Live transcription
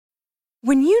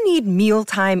When you need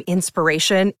mealtime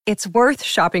inspiration, it's worth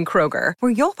shopping Kroger,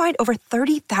 where you'll find over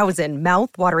 30,000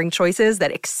 mouth-watering choices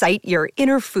that excite your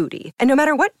inner foodie. And no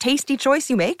matter what tasty choice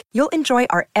you make, you'll enjoy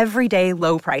our everyday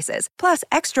low prices, plus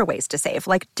extra ways to save,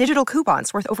 like digital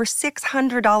coupons worth over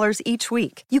 $600 each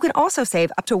week. You can also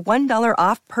save up to $1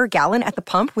 off per gallon at the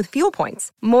pump with fuel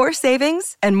points. More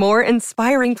savings and more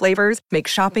inspiring flavors make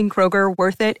shopping Kroger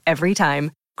worth it every time.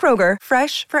 Kroger,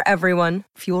 fresh for everyone.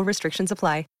 Fuel restrictions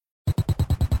apply.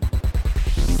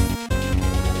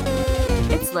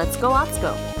 It's Let's Go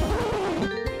Otsko.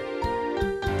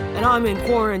 And I'm in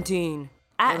quarantine.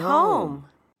 At home.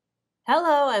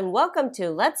 Hello and welcome to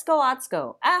Let's Go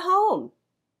Otsko at home.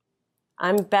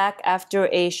 I'm back after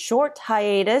a short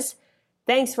hiatus.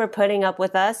 Thanks for putting up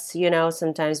with us. You know,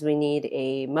 sometimes we need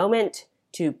a moment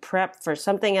to prep for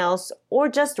something else or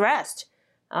just rest.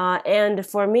 And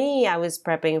for me, I was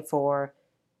prepping for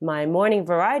my morning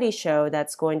variety show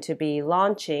that's going to be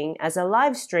launching as a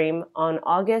live stream on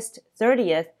August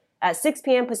 30th at 6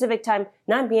 p.m. Pacific time,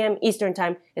 9 p.m. Eastern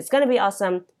time. It's going to be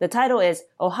awesome. The title is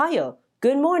Ohio,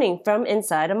 Good Morning from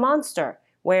Inside a Monster,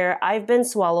 where I've been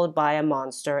swallowed by a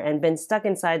monster and been stuck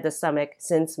inside the stomach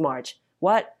since March.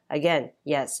 What? Again,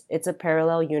 yes, it's a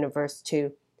parallel universe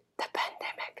to the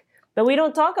pandemic. But we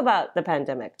don't talk about the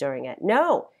pandemic during it.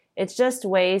 No, it's just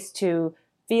ways to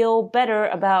feel better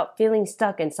about feeling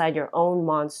stuck inside your own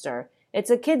monster. It's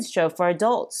a kids show for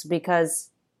adults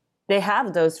because they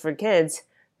have those for kids,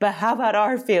 but how about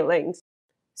our feelings?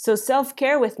 So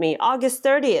self-care with me, August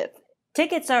 30th.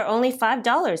 Tickets are only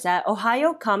 $5 at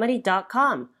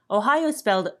ohiocomedy.com. Ohio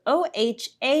spelled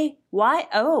O-H-A-Y-O.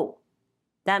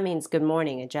 That means good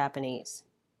morning in Japanese.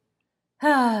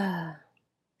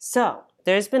 So,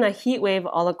 there's been a heat wave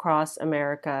all across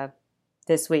America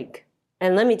this week.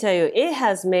 And let me tell you, it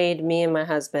has made me and my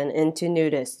husband into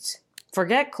nudists.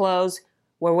 Forget clothes.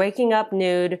 We're waking up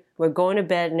nude. We're going to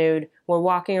bed nude. We're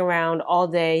walking around all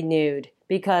day nude.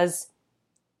 Because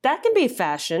that can be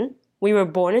fashion. We were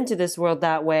born into this world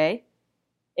that way.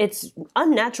 It's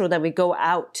unnatural that we go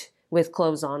out with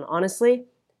clothes on, honestly.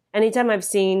 Anytime I've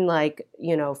seen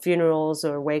funerals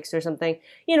or wakes or something,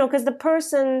 because the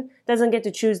person doesn't get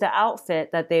to choose the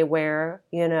outfit that they wear,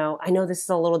 I know this is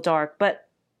a little dark, but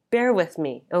bear with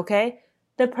me, okay?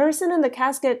 The person in the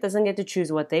casket doesn't get to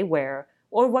choose what they wear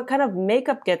or what kind of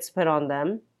makeup gets put on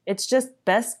them. It's just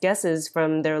best guesses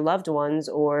from their loved ones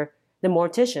or the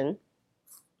mortician.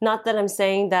 Not that I'm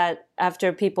saying that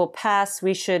after people pass,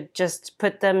 we should just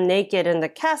put them naked in the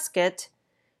casket,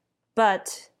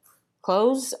 but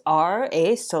clothes are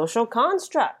a social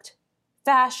construct.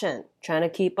 Fashion, trying to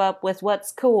keep up with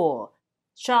what's cool.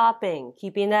 Shopping,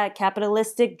 keeping that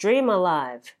capitalistic dream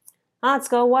alive.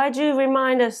 Atsuko, why'd you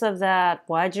remind us of that?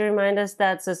 Why'd you remind us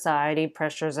that society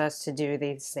pressures us to do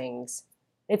these things?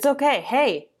 It's okay.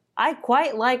 Hey, I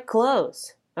quite like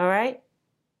clothes, all right?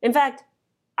 In fact,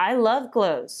 I love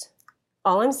clothes.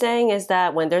 All I'm saying is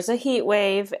that when there's a heat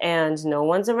wave and no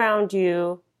one's around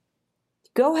you,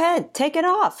 go ahead, take it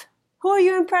off. Who are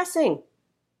you impressing?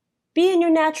 Be in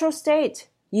your natural state.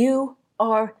 You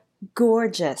are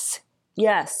gorgeous.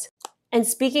 Yes. And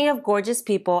speaking of gorgeous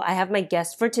people, I have my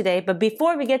guest for today. But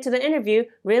before we get to the interview,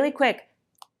 really quick,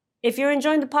 if you're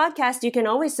enjoying the podcast, you can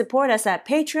always support us at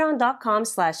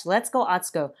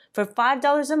patreon.com/letsgootsuko. For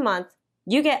 $5 a month,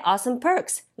 you get awesome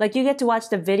perks. Like you get to watch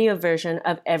the video version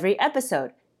of every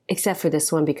episode. Except for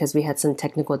this one because we had some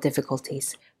technical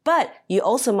difficulties. But you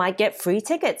also might get free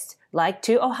tickets, like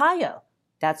to Ohio.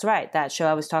 That's right, that show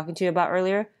I was talking to you about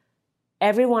earlier.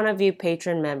 Every one of you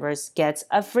patron members gets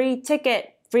a free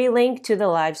ticket. Free link to the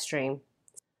live stream.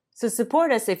 So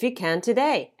support us if you can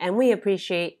today, and we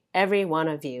appreciate every one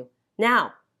of you.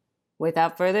 Now,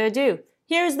 without further ado,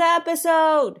 here's the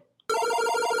episode!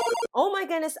 Oh my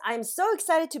goodness, I'm so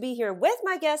excited to be here with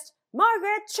my guest,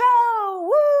 Margaret Cho!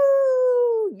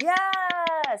 Woo!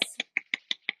 Yes!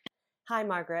 Hi,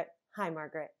 Margaret. Hi,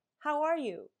 Margaret. How are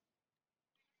you?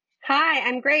 Hi,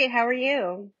 I'm great. How are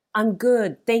you? I'm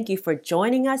good. Thank you for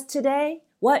joining us today.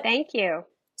 Thank you.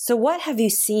 So what have you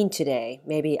seen today?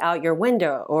 Maybe out your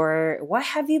window, or what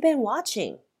have you been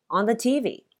watching on the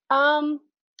TV? I'm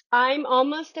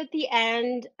almost at the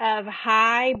end of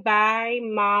Hi Bye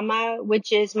Mama,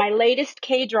 which is my latest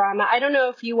K-drama. I don't know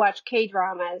if you watch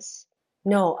K-dramas.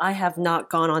 No, I have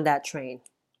not gone on that train.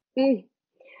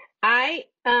 I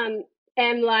am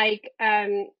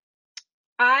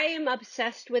I am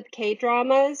obsessed with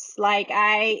K-dramas. Like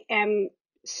I am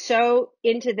so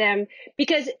into them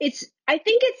because I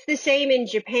think it's the same in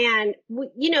Japan.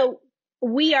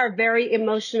 We are very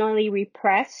emotionally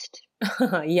repressed.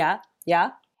 Yeah.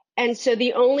 And so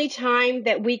the only time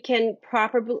that we can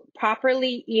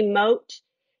properly emote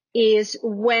is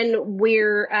when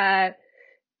we're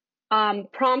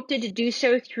prompted to do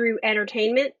so through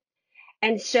entertainment.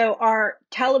 And so our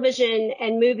television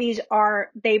and movies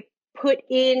they put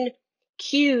in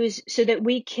cues so that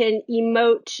we can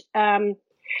emote,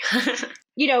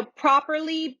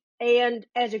 properly and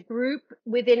as a group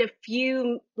within a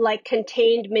few like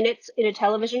contained minutes in a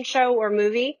television show or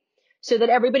movie so that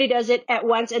everybody does it at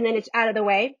once and then it's out of the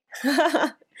way.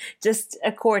 Just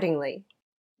accordingly.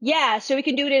 Yeah, so we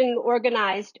can do it in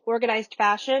organized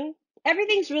fashion.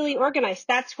 Everything's really organized.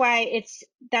 That's why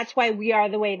we are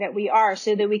the way that we are,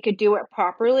 so that we could do it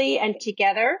properly and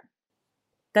together.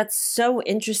 That's so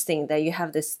interesting that you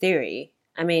have this theory.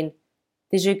 I mean,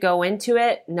 did you go into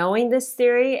it knowing this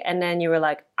theory and then you were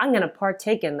like, I'm going to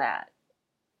partake in that?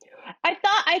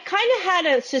 I kind of had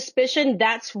a suspicion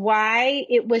that's why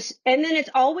it was, and then it's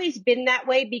always been that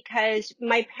way because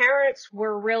my parents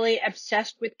were really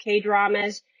obsessed with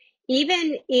K-dramas.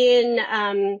 Even in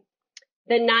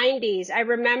the 90s, I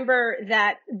remember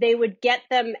that they would get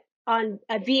them on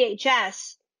a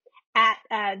VHS at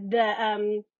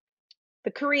the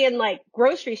Korean like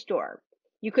grocery store.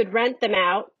 You could rent them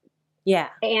out. Yeah.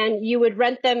 And you would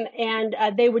rent them and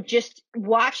they would just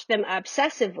watch them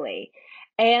obsessively.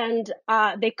 And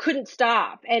they couldn't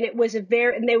stop. And it was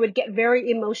and they would get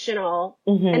very emotional.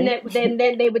 And then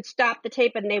they would stop the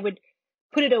tape and they would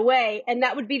put it away. And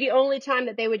that would be the only time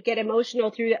that they would get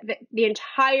emotional through the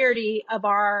entirety of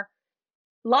our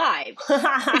lives.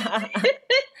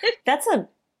 That's a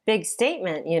big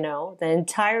statement, the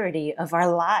entirety of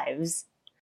our lives.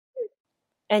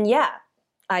 And yeah,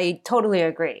 I totally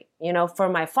agree. For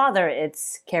my father,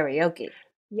 it's karaoke.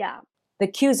 Yeah. The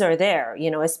cues are there,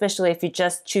 especially if you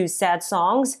just choose sad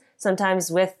songs. Sometimes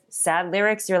with sad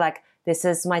lyrics, you're like, this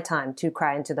is my time to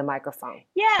cry into the microphone.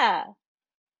 Yeah.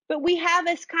 But we have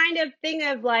this kind of thing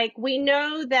of like, we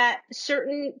know that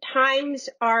certain times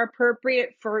are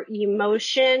appropriate for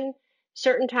emotion,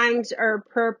 certain times are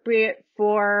appropriate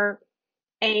for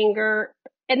anger.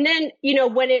 And then,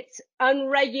 when it's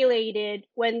unregulated,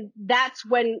 that's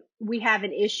when we have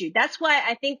an issue. That's why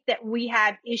I think that we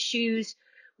have issues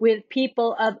with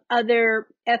people of other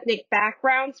ethnic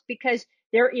backgrounds because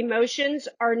their emotions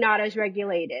are not as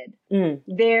regulated.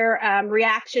 Their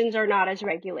reactions are not as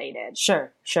regulated.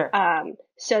 Sure.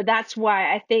 So that's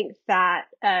why I think that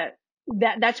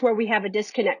that's where we have a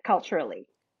disconnect culturally.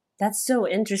 That's so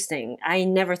interesting. I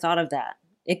never thought of that.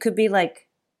 It could be like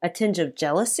a tinge of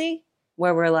jealousy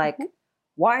where we're like,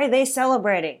 why are they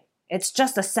celebrating? It's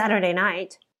just a Saturday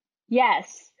night.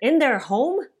 Yes. In their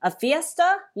home, a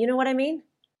fiesta. You know what I mean?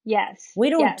 Yes.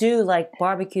 We don't do like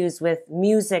barbecues with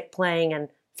music playing and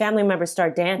family members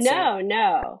start dancing.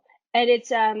 No. And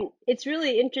it's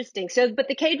really interesting. So, but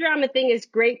the K-drama thing is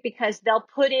great because they'll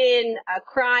put in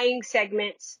crying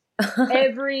segments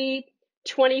every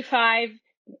 25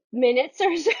 minutes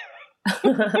or so.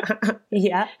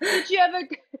 Yeah. But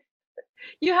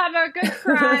you have a good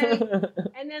cry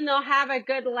and then they'll have a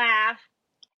good laugh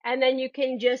and then you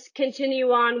can just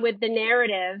continue on with the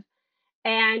narrative.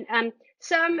 And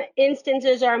some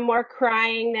instances are more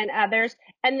crying than others.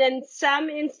 And then some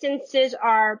instances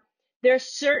there's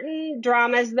certain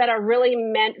dramas that are really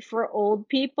meant for old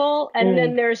people. And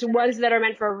then there's ones that are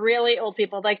meant for really old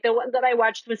people. Like the one that I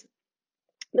watched was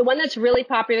the one that's really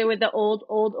popular with the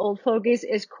old fogies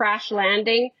is Crash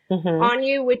Landing on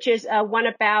You, which is one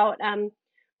about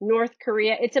North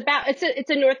Korea. It's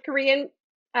a North Korean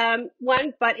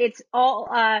one, but it's all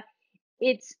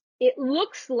it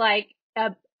looks like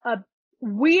a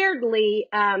weirdly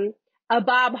a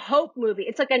Bob Hope movie.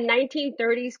 It's like a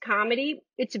 1930s comedy.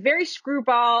 It's a very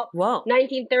screwball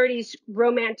 1930s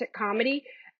romantic comedy.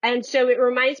 And so it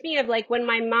reminds me of like when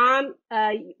my mom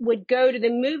would go to the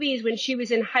movies when she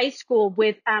was in high school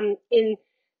with in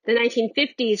the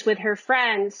 1950s with her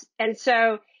friends. And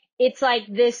so it's like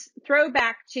this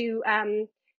throwback to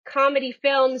comedy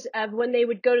films of when they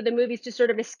would go to the movies to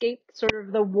sort of escape sort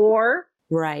of the war.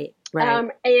 Right.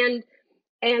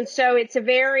 And so it's a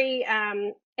very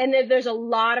and then there's a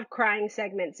lot of crying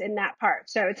segments in that part.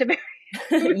 So it's a very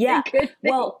yeah. good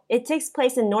thing. Well, it takes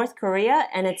place in North Korea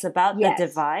and it's about the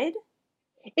divide.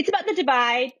 It's about the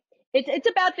divide. It's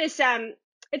about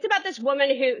this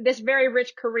woman this very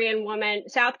rich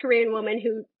South Korean woman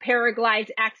who paraglides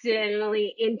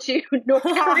accidentally into North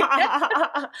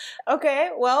Korea. Okay,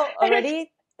 well,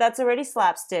 that's already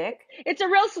slapstick. It's a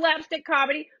real slapstick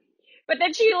comedy. But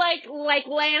then she like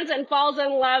lands and falls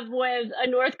in love with a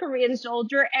North Korean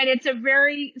soldier, and it's a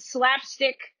very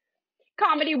slapstick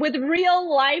comedy with real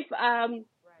life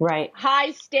Right.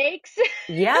 high stakes.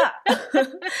 Yeah.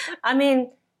 I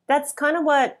mean, that's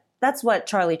what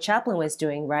Charlie Chaplin was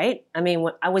doing, right? I mean,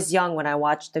 when, I was young when I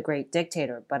watched The Great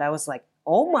Dictator, but I was like,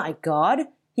 "Oh my God,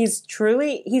 he's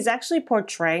actually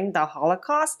portraying the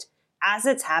Holocaust as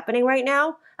it's happening right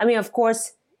now." I mean, of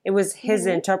course, it was his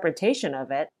Mhm. interpretation of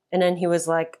it. And then he was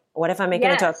like, "What if I make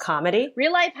it into a Yes. comedy?"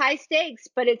 Real life high stakes,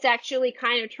 but it's actually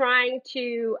kind of trying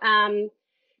to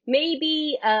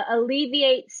maybe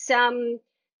alleviate some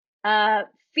uh,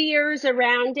 fears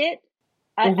around it.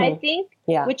 I Mhm. think,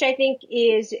 Yeah. which I think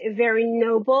is very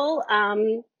noble.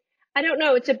 I don't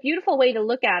know. It's a beautiful way to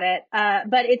look at it,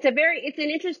 but it's an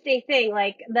interesting thing.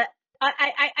 Like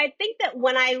I think that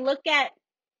when I look at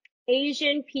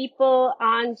Asian people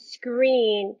on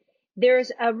screen,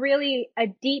 there's a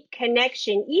deep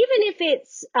connection, even if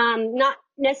it's not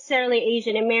necessarily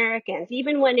Asian Americans.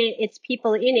 Even when it's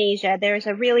people in Asia, there's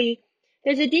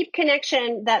a deep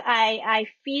connection that I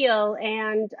feel,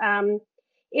 and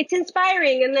it's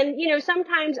inspiring. And then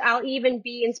sometimes I'll even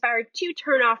be inspired to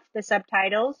turn off the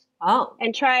subtitles Oh.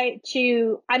 and try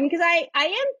to. I mean, because I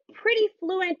am pretty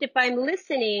fluent if I'm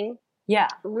listening Yeah.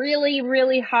 really,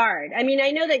 really hard. I mean,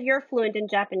 I know that you're fluent in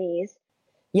Japanese,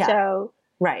 Yeah. so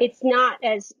Right. it's not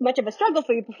as much of a struggle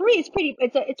for you. But for me,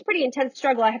 it's a pretty intense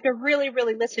struggle. I have to really,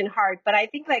 really listen hard. But I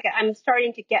think like I'm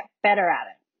starting to get better at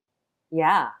it.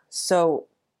 Yeah. So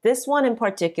this one in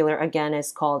particular, again,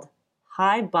 is called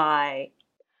Hi Bye.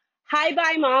 Hi,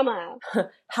 bye, mama. Hi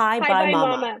Hi, Bye bye,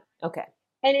 Mama. mama. Okay.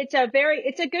 And it's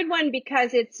a good one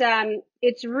because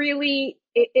it's really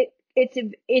it's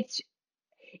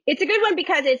a good one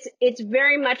because it's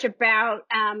very much about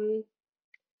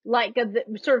like the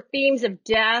sort of themes of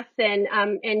death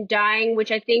and dying,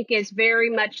 which I think is very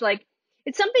much like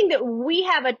it's something that we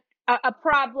have a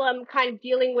problem kind of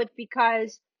dealing with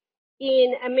because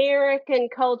in American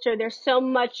culture there's so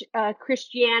much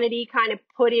Christianity kind of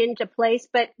put into place,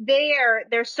 but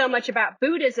there's so much about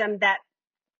Buddhism that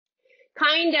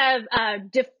kind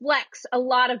of deflects a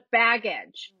lot of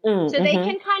baggage. So they Mm-hmm.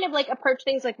 can kind of like approach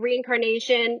things like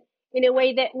reincarnation in a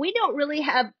way that we don't really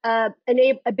have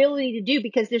ability to do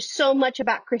because there's so much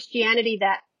about Christianity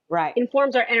that Right.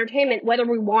 informs our entertainment, whether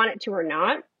we want it to or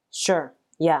not. Sure.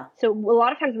 Yeah. So a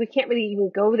lot of times we can't really even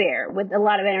go there with a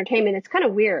lot of entertainment. It's kind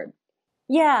of weird.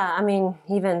 Yeah. I mean,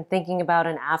 even thinking about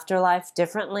an afterlife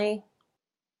differently.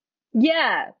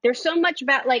 Yeah, there's so much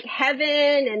about like heaven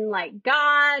and like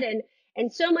God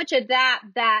and so much of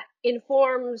that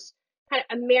informs kind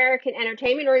of American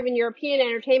entertainment or even European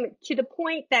entertainment to the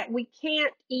point that we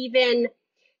can't even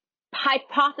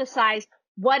hypothesize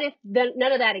what if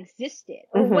none of that existed,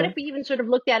 or what if Mm-hmm. we even sort of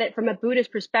looked at it from a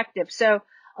Buddhist perspective. So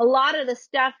a lot of the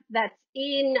stuff that's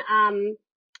in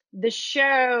the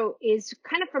show is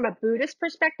kind of from a Buddhist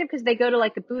perspective because they go to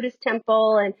like a Buddhist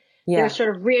temple and there's Yeah.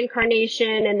 sort of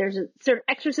reincarnation and there's a sort of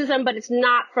exorcism, but it's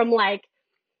not from like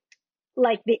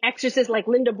the exorcist, like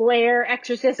Linda Blair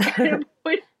exorcist kind of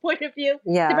point of view. It's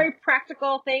a Yeah. very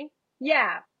practical thing.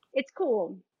 Yeah, it's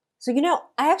cool. So, you know,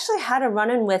 I actually had a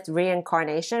run-in with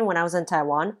reincarnation when I was in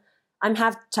Taiwan. I'm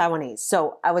half Taiwanese.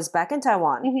 So I was back in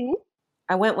Taiwan. Hmm.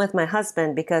 I went with my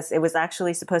husband because it was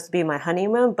actually supposed to be my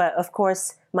honeymoon. But of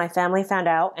course, my family found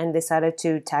out and decided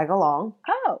to tag along.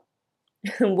 Oh,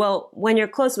 Well, when you're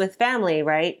close with family,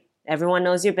 right? Everyone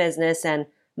knows your business. And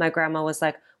my grandma was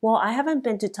like, well, I haven't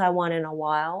been to Taiwan in a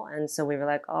while. And so we were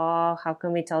like, oh, how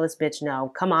can we tell this bitch no?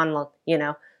 Come on,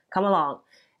 come along.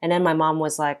 And then my mom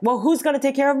was like, well, who's going to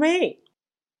take care of me?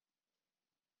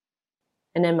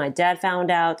 And then my dad found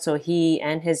out. So he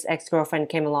and his ex-girlfriend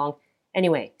came along.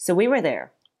 Anyway, so we were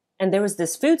there. And there was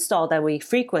this food stall that we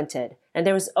frequented. And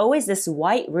there was always this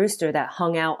white rooster that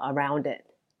hung out around it,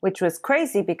 which was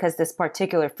crazy because this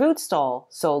particular food stall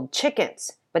sold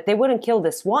chickens, but they wouldn't kill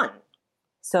this one.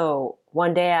 So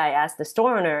one day I asked the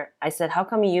store owner, I said, how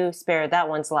come you spared that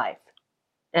one's life?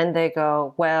 And they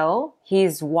go, well,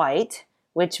 he's white,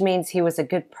 which means he was a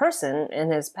good person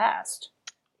in his past.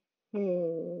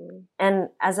 hmm. And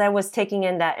as I was taking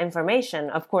in that information,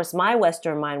 of course, my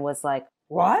Western mind was like,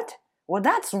 what? Well,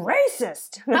 that's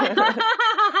racist.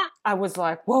 I was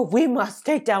like, well, we must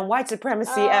take down white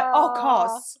supremacy at all Oh.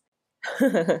 costs.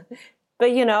 But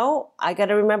I got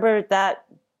to remember that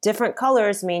different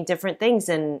colors mean different things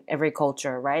in every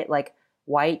culture, right? Like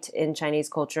white in Chinese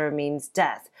culture means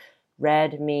death.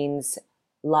 Red means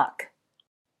luck.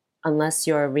 Unless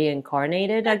you're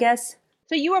reincarnated, I guess.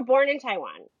 So you were born in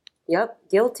Taiwan. Yep,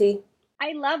 guilty.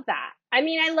 I love that. I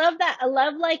mean, I love that. I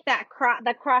love like that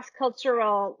the cross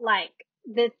cultural like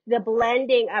the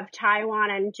blending of Taiwan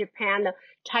and Japan.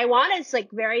 Taiwan is like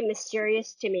very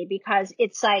mysterious to me because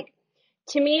it's like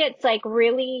to me it's like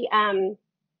really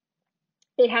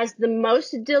It has the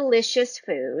most delicious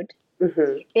food.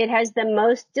 Mm-hmm. It has the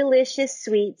most delicious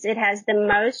sweets. It has the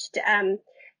most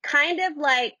kind of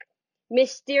like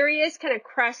mysterious, kind of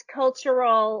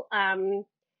cross-cultural. I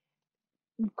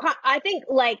think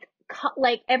like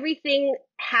everything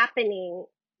happening,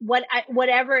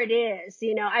 whatever it is.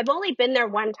 You know, I've only been there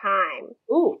one time,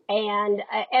 Ooh. and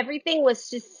everything was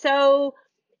just so.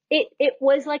 It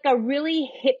was like a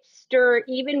really hipster,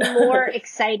 even more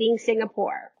exciting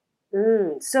Singapore.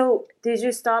 So did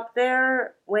you stop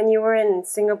there when you were in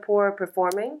Singapore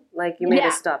performing? Like you made a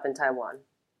Yeah. stop in Taiwan?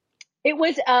 It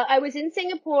was, I was in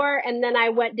Singapore and then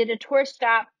did a tour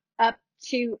stop up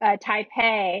to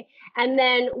Taipei. And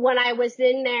then when I was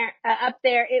in there, up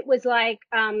there, it was like,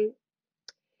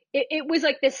 it was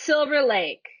like the Silver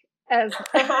Lake of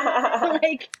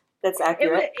like, That's it was,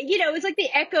 accurate. it was like the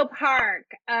Echo Park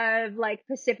of like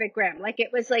Pacific Rim. Like it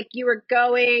was like you were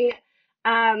going,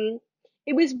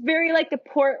 it was very like the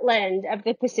Portland of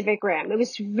the Pacific Rim. It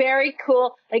was very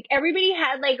cool. Like everybody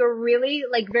had like a really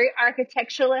like very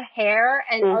architectural hair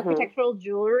and architectural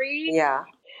jewelry. Yeah.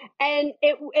 And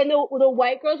the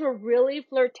white girls were really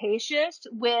flirtatious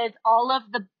with all of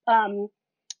the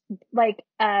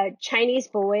Chinese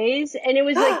boys, and it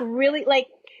was like really like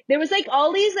there was like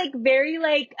all these like very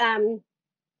like kind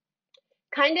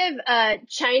of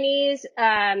Chinese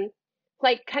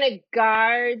like kind of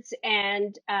guards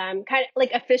and kind of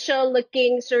like official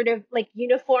looking sort of like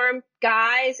uniform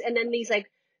guys, and then these like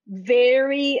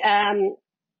very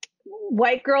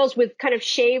white girls with kind of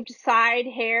shaved side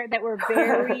hair that were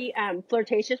very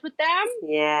flirtatious with them.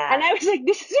 Yeah. And I was like,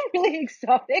 this is really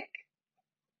exotic.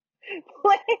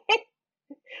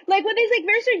 Like with these like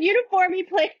very sort of uniformy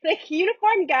like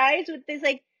uniform guys with this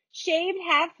like shaved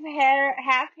half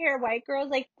hair white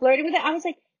girls like flirting with it. I was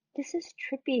like, this is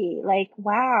trippy. Like,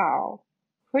 wow,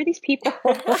 who are these people?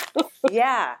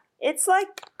 Yeah. It's like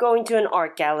going to an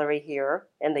art gallery here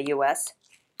in the US.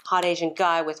 Hot Asian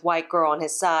guy with white girl on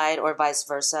his side or vice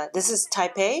versa. This is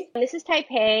Taipei? This is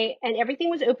Taipei, and everything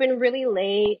was open really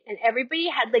late, and everybody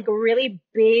had like really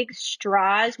big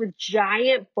straws with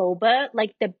giant boba,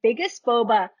 like the biggest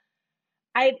boba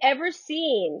I've ever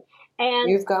seen. And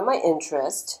You've got my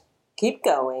interest. Keep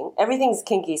going. Everything's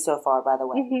kinky so far, by the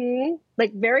way.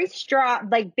 like very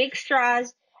like big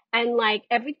straws, and like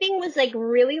everything was like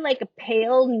really like a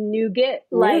pale nougat,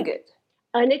 like Nougat.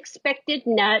 unexpected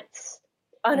nuts.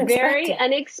 Unexpected. Very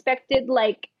unexpected,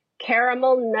 like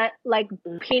caramel nut, like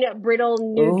peanut brittle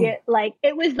nougat. Ooh. Like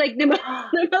it was like the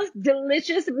most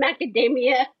delicious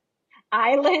macadamia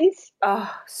islands.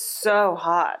 Oh, so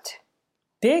hot.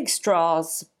 Big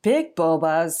straws, big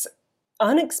bobas,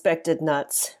 unexpected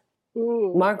nuts.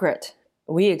 Margaret,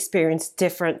 we experienced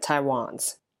different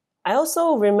Taiwans. I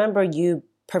also remember you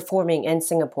performing in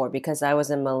Singapore because I was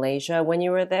in Malaysia when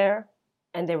you were there.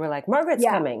 And they were like, Margaret's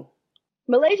coming.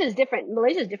 Malaysia's different.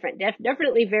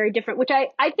 Definitely very different. Which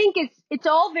I think it's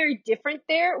all very different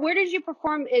there. Where did you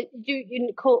perform? In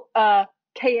KL?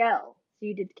 So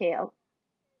you did KL.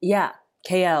 Yeah,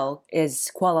 KL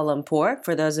is Kuala Lumpur.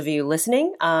 For those of you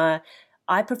listening, I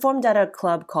performed at a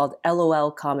club called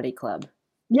LOL Comedy Club.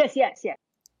 Yes.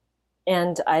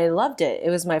 And I loved it. It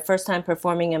was my first time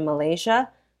performing in Malaysia,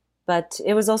 but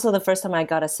it was also the first time I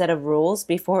got a set of rules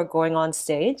before going on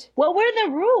stage. What were the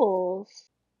rules?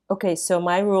 Okay, so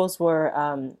my rules were,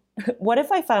 what if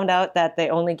I found out that they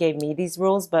only gave me these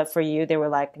rules, but for you, they were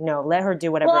like, no, let her do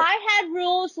whatever. Well, I had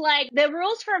rules like, the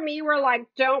rules for me were like,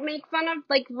 don't make fun of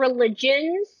like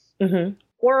religions,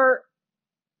 or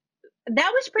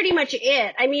that was pretty much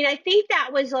it. I mean, I think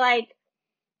that was like,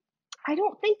 I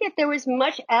don't think that there was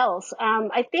much else.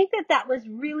 I think that was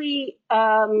really,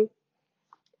 the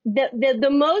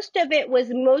most of it was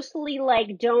mostly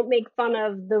like, don't make fun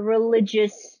of the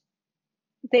religious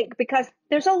thing, because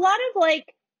there's a lot of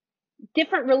like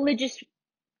different religious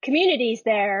communities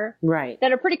there, right,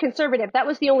 that are pretty conservative. That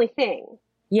was the only thing.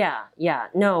 Yeah.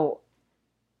 No,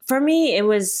 for me, it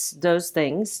was those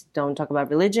things. Don't talk about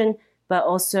religion, but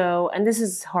also, and this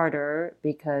is harder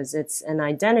because it's an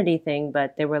identity thing,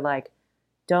 but they were like,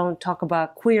 don't talk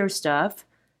about queer stuff.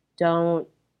 Don't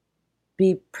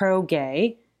be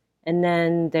pro-gay. And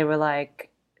then they were like,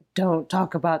 don't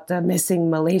talk about the missing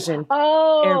Malaysian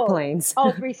airplanes.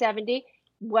 370.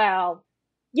 Well,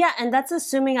 yeah, and that's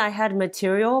assuming I had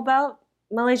material about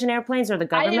Malaysian airplanes or the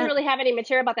government. I didn't really have any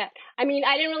material about that. I mean,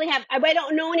 I don't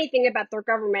know anything about their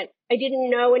government. I didn't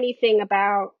know anything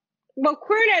about, well,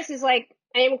 queerness is like,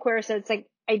 I am queer, so it's like,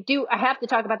 I have to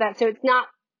talk about that. So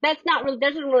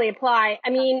doesn't really apply. I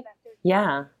mean,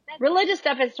 yeah, religious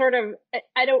stuff is sort of,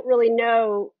 I don't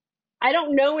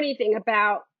know anything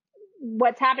about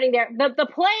what's happening there. The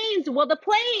planes, well, the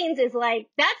planes is like,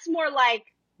 that's more like,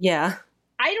 Yeah.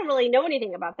 I don't really know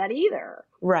anything about that either.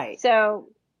 Right. So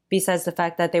Besides the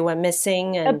fact that they went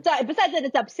missing and besides that,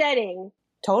 it's upsetting.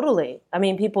 totally. I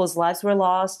mean, people's lives were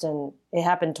lost and it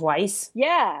happened twice.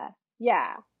 Yeah.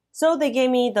 Yeah. So they gave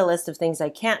me the list of things I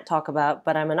can't talk about,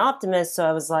 but I'm an optimist, so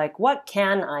I was like, what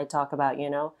can I talk about, you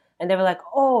know? And they were like,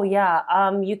 oh yeah,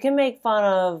 you can make fun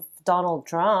of Donald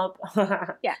Trump.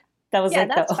 Yeah. That was Yeah,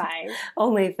 like that's the fine.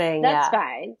 only thing, That's yeah,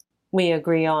 fine. we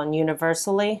agree on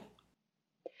universally.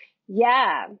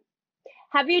 Yeah.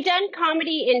 Have you done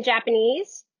comedy in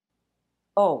Japanese?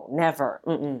 Oh, never.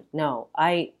 No,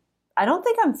 I don't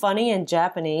think I'm funny in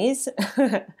Japanese.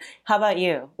 How about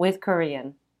you with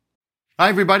Korean? Hi,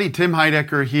 everybody. Tim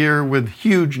Heidecker here with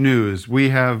huge news. We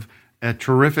have a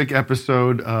terrific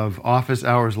episode of Office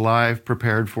Hours Live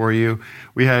prepared for you.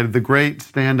 We had the great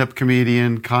stand-up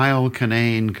comedian Kyle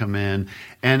Kinane come in,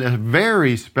 and a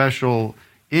very special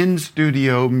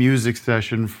in-studio music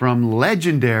session from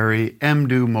legendary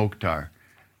Mdu Mokhtar.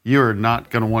 You're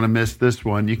not going to want to miss this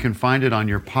one. You can find it on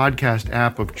your podcast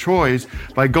app of choice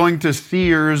by going to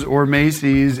Sears or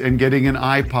Macy's and getting an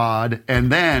iPod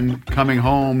and then coming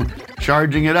home,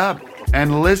 charging it up,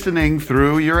 and listening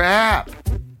through your app.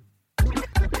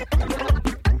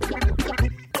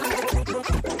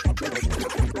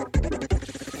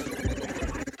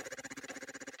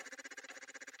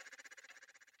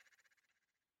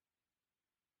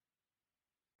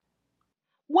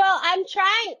 Well, I'm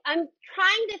trying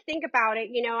to think about it.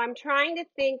 I'm trying to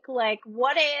think like,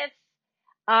 what if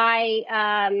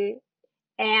I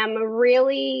am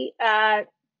really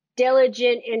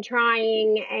diligent in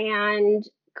trying and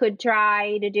could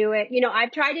try to do it.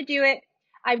 I've tried to do it.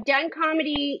 I've done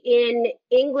comedy in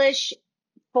English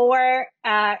for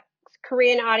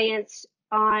Korean audience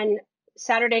on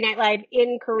Saturday Night Live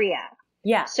in Korea.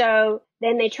 Yeah. So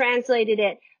then they translated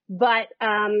it, but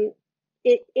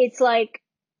it's like,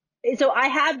 so I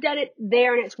have done it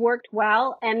there and it's worked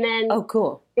well. And then Oh,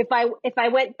 cool. if I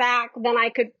went back, then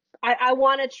I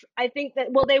want to, I think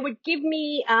that, well, they would give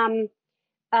me,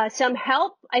 some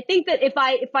help. I think that if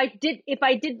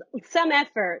I did some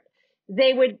effort,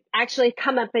 they would actually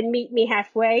come up and meet me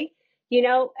halfway,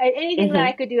 anything that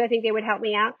I could do, I think they would help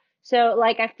me out. So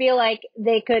like, I feel like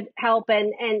they could help,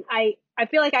 and I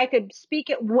feel like I could speak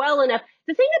it well enough.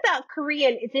 The thing about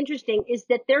Korean, it's interesting, is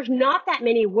that there's not that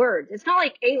many words. It's not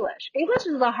like English. English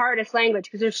is the hardest language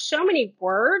because there's so many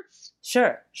words.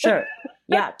 Sure.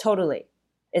 Yeah, totally.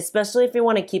 Especially if you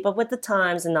want to keep up with the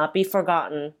times and not be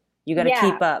forgotten. You got to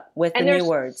keep up with the new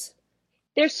words.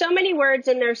 There's so many words,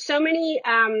 and there's so many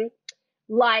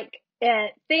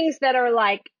things that are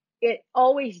like it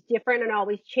always different and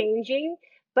always changing.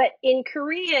 But in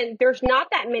Korean, there's not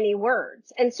that many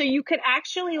words, and so you could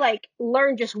actually like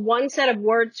learn just one set of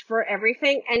words for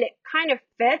everything, and it kind of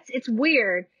fits. It's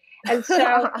weird, and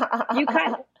so you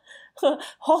kind of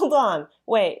Hold on,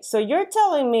 wait. So you're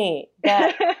telling me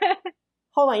that?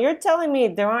 Hold on, you're telling me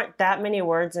there aren't that many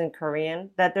words in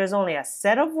Korean, that there's only a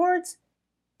set of words?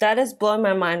 That is blowing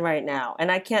my mind right now. And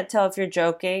I can't tell if you're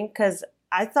joking, because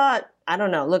I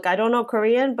don't know. Look, I don't know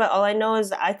Korean, but all I know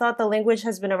is I thought the language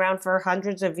has been around for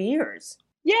hundreds of years.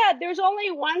 Yeah, there's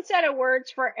only one set of words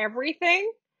for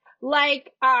everything.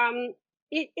 Like,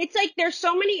 it's like there's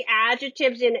so many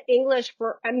adjectives in English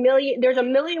there's a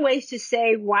million ways to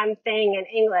say one thing in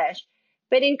English.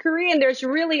 But in Korean, there's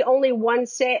really only one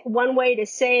way to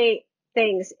say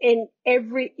things in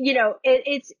every,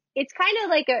 it's kind of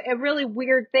like a really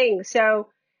weird thing. So,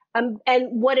 and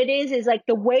what it is like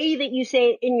the way that you say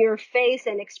it in your face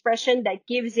and expression that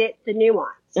gives it the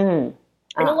nuance. In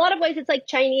a lot of ways, it's like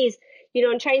Chinese.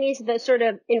 In Chinese, the sort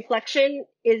of inflection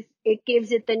it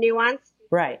gives it the nuance.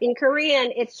 Right. In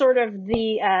Korean, it's sort of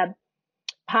the,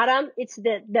 param, it's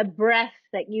the breath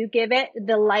that you give it,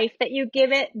 the life that you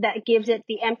give it, that gives it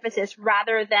the emphasis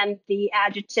rather than the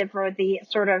adjective or the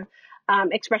sort of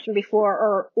expression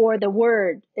before or the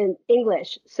word in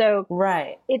English. So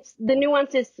right. It's the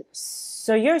nuances.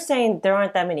 So you're saying there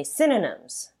aren't that many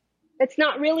synonyms? It's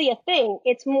not really a thing.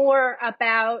 It's more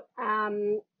about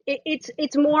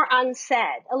it's more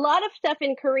unsaid. A lot of stuff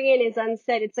in Korean is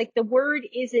unsaid. It's like the word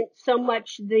isn't so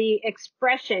much the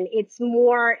expression. It's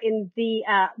more in the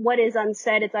what is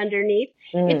unsaid. It's underneath.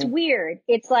 It's weird.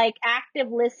 It's like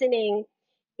active listening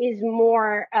is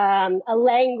more a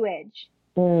language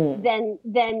than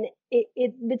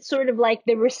it's sort of like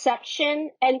the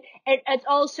reception, and it's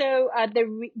also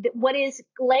what is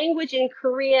language in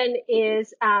Korean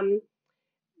is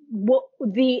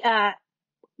the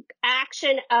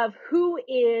action of who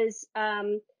is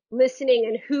listening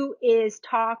and who is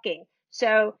talking.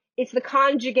 So it's the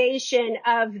conjugation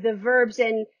of the verbs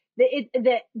and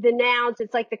the nouns.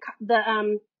 It's like the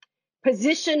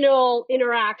positional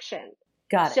interaction.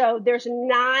 Got it. So there's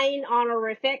 9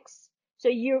 honorifics. So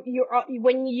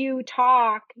when you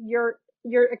talk, you're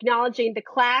acknowledging the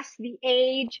class, the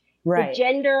age, Right. the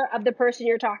gender of the person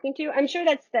you're talking to. I'm sure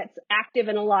that's active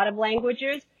in a lot of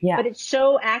languages, Yeah. but it's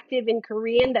so active in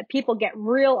Korean that people get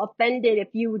real offended if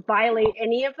you would violate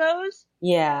any of those.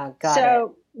 Yeah, got it.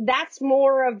 So that's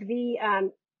more of the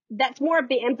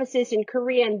emphasis in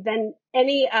Korean than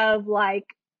any of like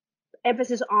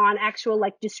emphasis on actual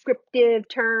like descriptive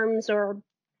terms, or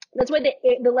that's why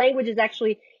the language is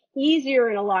actually easier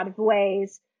in a lot of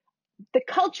ways. The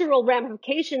cultural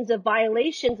ramifications of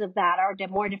violations of that are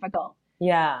more difficult.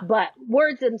 Yeah. But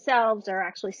words themselves are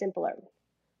actually simpler.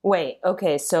 Wait,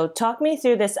 okay, so talk me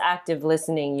through this active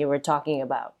listening you were talking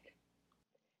about.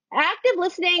 Active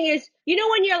listening is,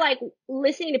 when you're like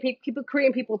listening to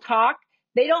Korean people talk,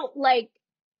 they don't like,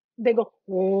 they go,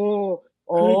 oh,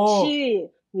 그렇지,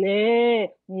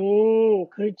 네,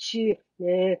 그렇지,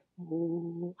 네,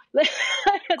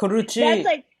 그렇지. That's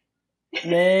like,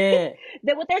 네.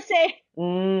 what they're saying.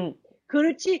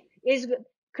 그렇지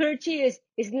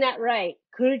is not right.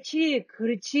 그렇지,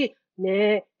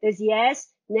 네, is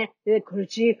yes, 네,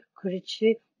 그렇지,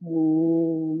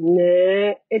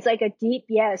 네. It's like a deep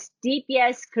yes,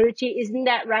 그렇지, isn't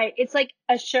that right? It's like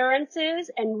assurances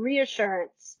and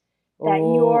reassurance that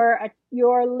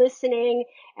you're listening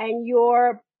and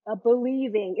you're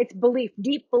believing. It's belief,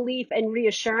 deep belief and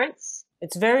reassurance.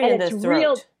 It's very in the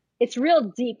throat. It's real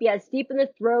deep. Yeah, it's deep in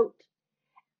the throat.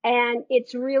 And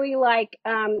it's really like,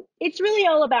 it's really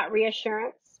all about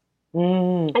reassurance.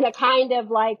 And a kind of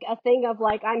like, a thing of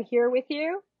like, I'm here with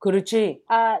you. 그렇지.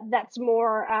 That's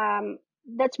more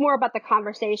about the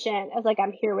conversation as like,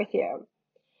 I'm here with you.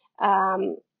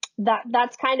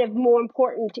 That's kind of more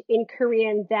important in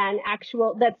Korean than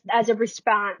that's as a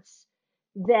response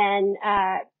than,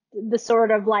 the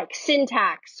sort of like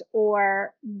syntax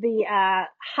or the,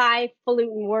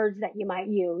 highfalutin words that you might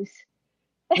use.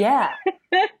 Yeah.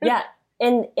 Yeah.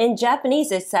 In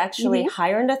Japanese, it's actually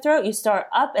higher in the throat. You start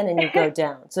up and then you go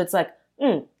down. So it's like,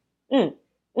 And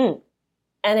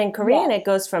in Korean, It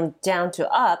goes from down to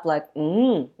up, like,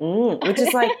 which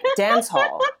is like dance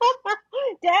hall.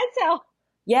 Dance hall.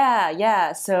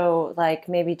 Yeah. So like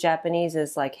maybe Japanese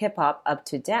is like hip hop up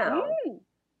to down.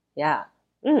 Yeah.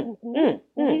 And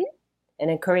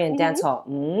in Korean, dance hall.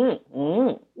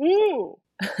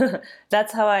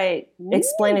 That's how I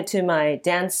explain it to my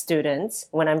dance students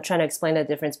when I'm trying to explain the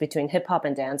difference between hip hop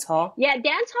and dance hall. Yeah,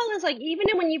 dance hall is like, even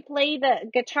when you play the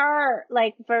guitar,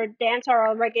 like for dance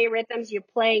hall or reggae rhythms,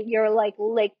 you're like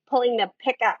pulling the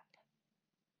pickup.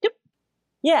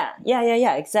 Yeah,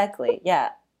 exactly. Yeah.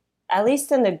 At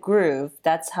least in the groove,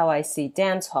 that's how I see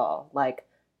dance hall. Like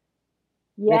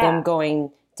rhythm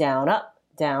going down, up,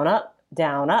 down, up,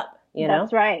 down, up, know?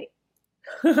 That's right.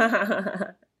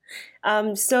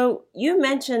 So you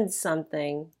mentioned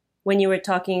something when you were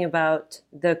talking about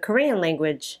the Korean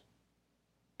language,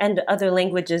 and other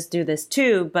languages do this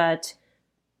too, but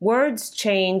words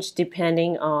change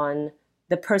depending on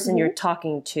the person you're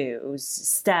talking to's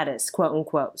status, quote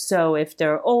unquote. So if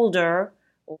they're older,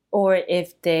 or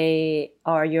if they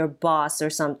are your boss or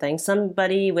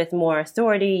somebody with more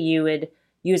authority, you would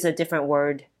use a different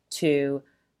word to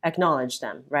acknowledge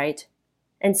them, right?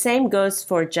 And same goes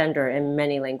for gender in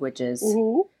many languages.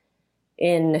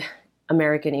 In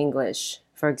American English,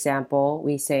 for example,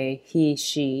 we say he,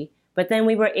 she, but then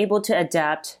we were able to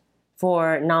adapt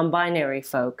for non-binary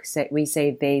folk. We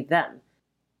say they, them.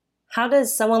 How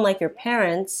does someone like your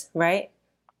parents, right,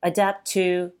 adapt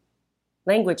to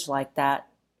language like that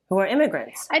who are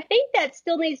immigrants? I think that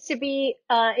still needs to be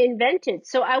invented.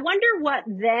 So I wonder what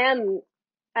them,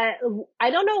 I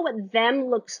don't know what them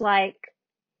looks like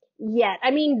yet.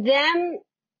 I mean, them,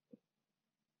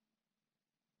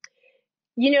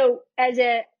 as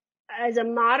a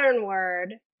modern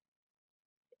word,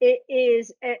 it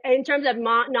is, in terms of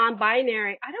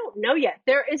non-binary, I don't know yet.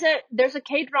 There's a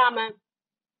K-drama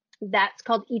that's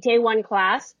called Itaewon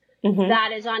Class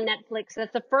that is on Netflix.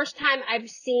 That's the first time I've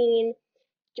seen,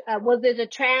 there's a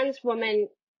trans woman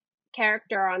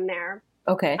character on there.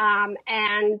 Okay.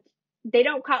 And they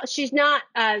don't call, she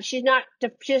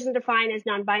doesn't define as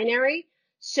non-binary.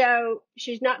 So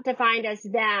she's not defined as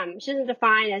them. She doesn't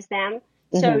define as them.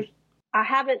 So I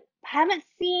haven't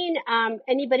seen,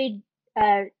 anybody,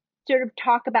 sort of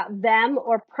talk about them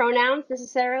or pronouns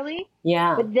necessarily.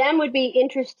 Yeah. But them would be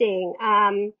interesting.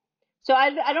 So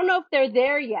I don't know if they're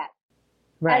there yet.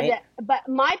 Right. But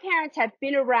my parents have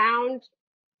been around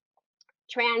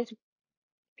trans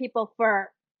people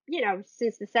for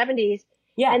since the 70s.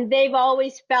 Yeah. And they've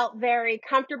always felt very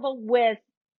comfortable with,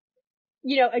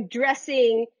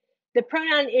 addressing the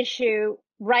pronoun issue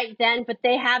right then, but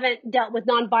they haven't dealt with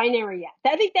non-binary yet.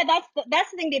 I think that's the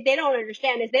thing that they don't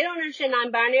understand is they don't understand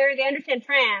non-binary. They understand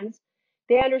trans.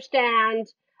 They understand,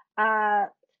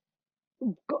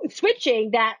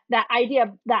 switching that idea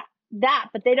of that,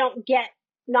 but they don't get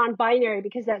non-binary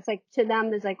because that's like, to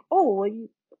them, is like, oh, well,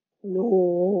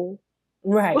 no.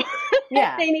 Right.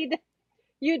 Yeah. They need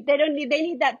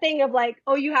that thing of like,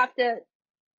 oh, you have to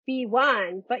be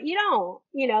one, but you don't,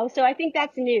 so I think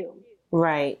that's new.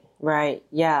 Right.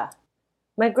 Yeah.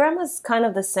 My grandma's kind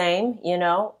of the same,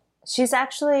 She's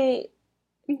actually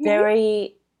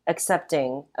very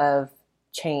accepting of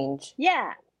change.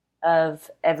 Yeah.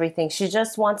 Of everything. She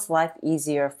just wants life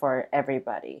easier for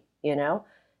everybody,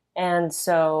 And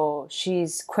so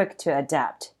she's quick to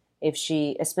adapt if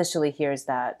she especially hears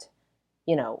that,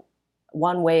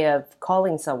 one way of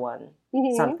calling someone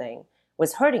something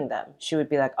was hurting them. She would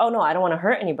be like, oh no, I don't want to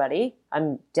hurt anybody.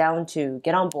 I'm down to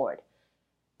get on board.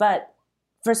 But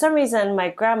for some reason, my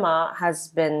grandma has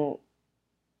been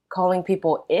calling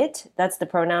people it. That's the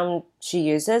pronoun she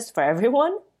uses for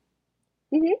everyone.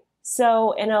 Mm-hmm.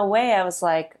 So in a way, I was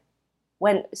like,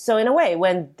 when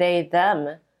they,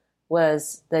 them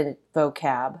was the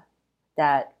vocab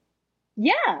that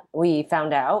we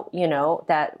found out,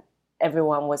 that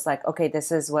everyone was like, okay,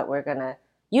 this is what we're going to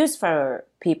use for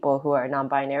people who are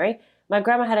non-binary. My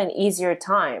grandma had an easier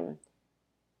time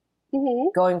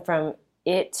going from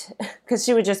it, because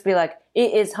she would just be like,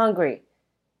 it is hungry.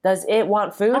 Does it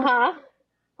want food?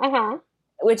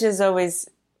 Which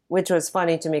was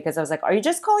funny to me because I was like, are you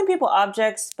just calling people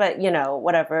objects? But,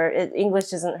 whatever.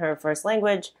 English isn't her first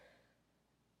language.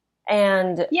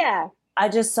 And I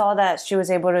just saw that she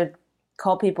was able to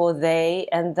call people they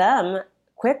and them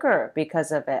quicker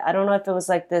because of it. I don't know if it was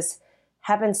like this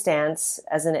happenstance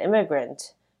as an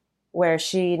immigrant where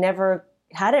she never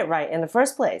had it right in the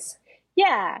first place.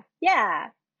 Yeah.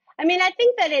 I mean, I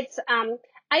think that it's,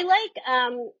 I like,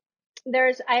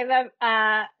 I have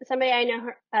somebody I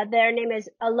know, their name is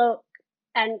Alok,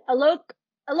 and Alok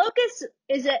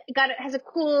has a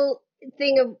cool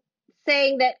thing of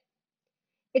saying that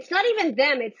it's not even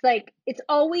them. It's like, it's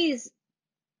always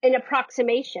an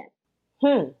approximation.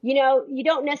 You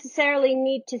don't necessarily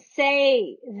need to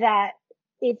say that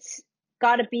it's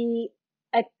got to be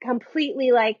a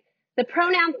completely, like, the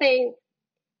pronoun thing,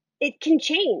 it can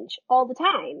change all the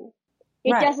time.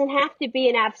 It doesn't have to be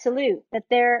an absolute, that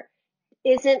there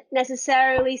isn't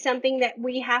necessarily something that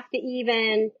we have to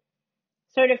even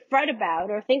sort of fret about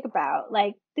or think about.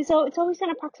 Like, it's always an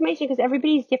approximation because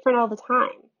everybody's different all the time.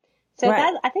 So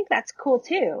I think that's cool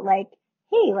too. Like,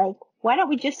 hey, like, why don't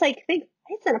we just like think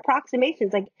it's an approximation?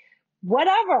 It's like,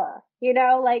 whatever,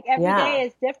 like every day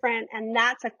is different, and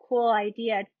that's a cool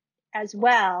idea as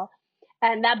well.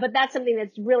 But that's something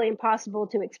that's really impossible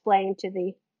to explain to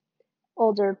the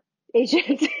older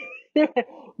Asians.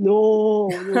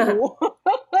 No.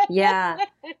 Yeah,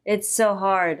 it's so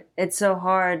hard.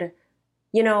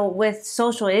 With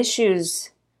social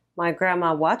issues, my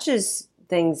grandma watches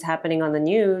things happening on the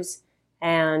news,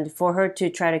 and for her to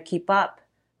try to keep up,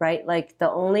 right? Like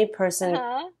the only person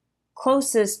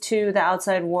closest to the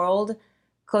outside world,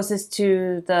 closest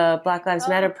to the Black Lives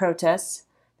Matter protests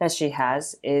that she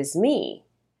has is me.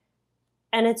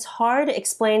 And it's hard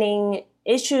explaining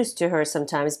issues to her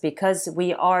sometimes because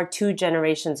we are 2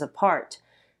 generations apart.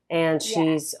 And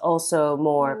she's also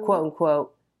more, quote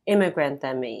unquote, immigrant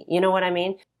than me. You know what I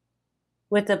mean?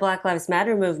 With the Black Lives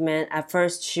Matter movement, at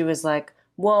first she was like,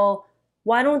 well,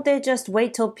 why don't they just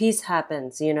wait till peace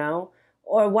happens,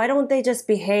 Or why don't they just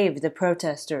behave, the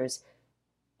protesters?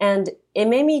 And it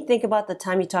made me think about the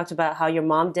time you talked about how your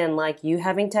mom didn't like you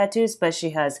having tattoos, but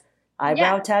she has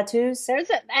eyebrow tattoos.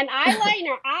 There's an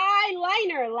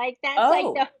eyeliner, like that's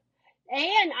like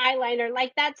and eyeliner,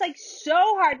 like that's like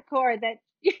so hardcore that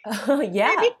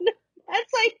yeah. I mean,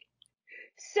 that's like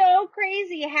so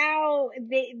crazy how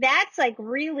that's like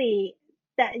really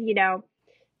that,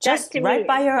 just right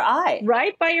by your eye.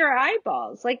 Right by your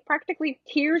eyeballs. Like practically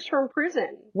tears from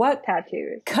prison. What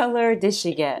tattoos? Color did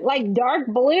she get? Like dark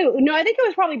blue. No, I think it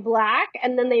was probably black,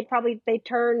 and then they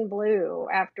turn blue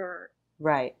after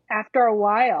a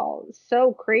while.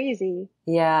 So crazy.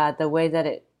 Yeah, the way that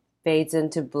it fades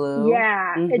into blue.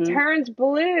 Yeah, it turns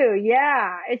blue.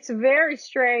 Yeah, it's very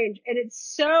strange, and it's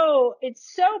so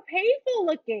painful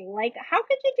looking. Like, how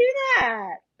could you do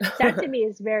that? That to me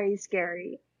is very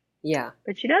scary. Yeah,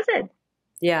 but she does it.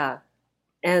 Yeah,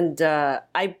 and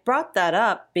I brought that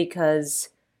up because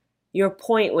your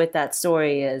point with that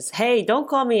story is, hey, don't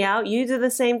call me out. You do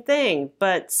the same thing,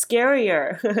 but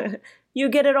scarier. You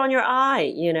get it on your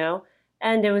eye, you know?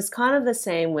 And it was kind of the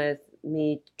same with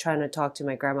me trying to talk to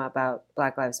my grandma about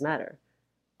Black Lives Matter,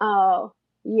 Oh,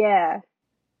 yeah.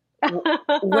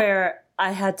 where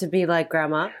I had to be like,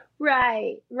 Grandma,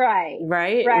 Right. right?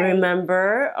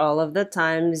 Remember all of the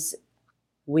times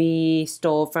we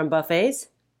stole from buffets?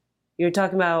 You're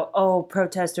talking about, oh,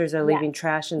 protesters are leaving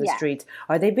trash in the streets.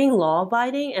 Are they being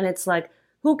law-abiding? And it's like,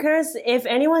 who cares if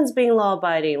anyone's being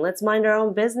law-abiding? Let's mind our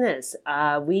own business.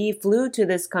 We flew to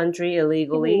this country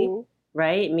illegally,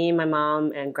 right? Me and my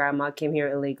mom and grandma came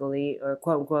here illegally, or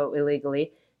quote-unquote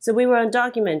illegally. So we were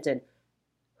undocumented.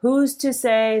 Who's to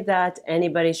say that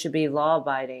anybody should be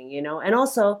law-abiding, you know? And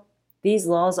also, these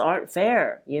laws aren't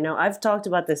fair. You know, I've talked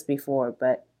about this before,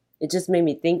 but it just made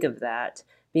me think of that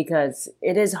because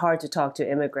it is hard to talk to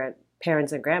immigrant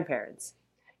parents and grandparents.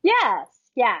 Yes.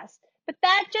 But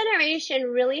that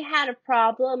generation really had a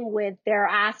problem with their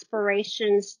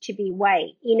aspirations to be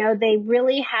white. You know, they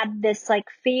really had this like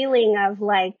feeling of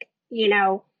like, you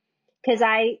know, because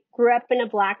I grew up in a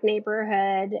Black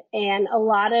neighborhood and a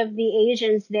lot of the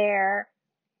Asians there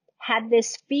had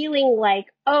this feeling like,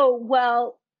 oh,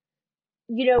 well,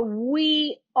 you know,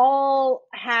 we all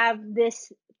have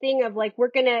this thing of like, we're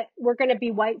gonna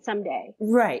be white someday.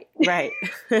 Right.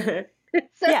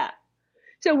 Yeah.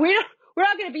 So we're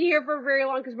not going to be here for very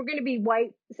long because we're going to be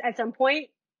white at some point.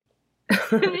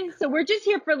 So we're just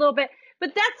here for a little bit.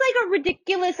 But that's like a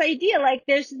ridiculous idea. Like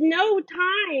there's no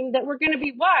time that we're going to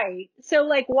be white. So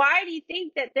like, why do you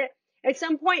think that at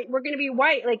some point we're going to be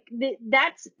white? Like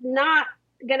that's not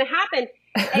going to happen.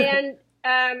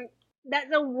 And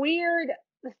that's a weird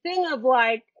thing of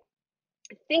like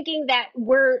thinking that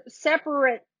we're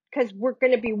separate because we're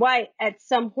going to be white at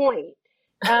some point.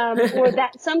 Or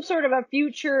that some sort of a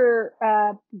future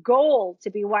goal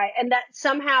to be white, and that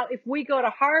somehow if we go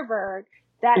to Harvard,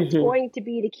 that's going to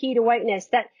be the key to whiteness.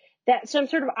 That some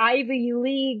sort of Ivy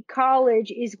League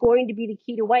college is going to be the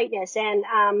key to whiteness,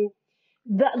 and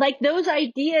like those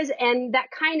ideas and that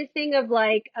kind of thing of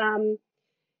like,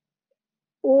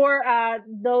 or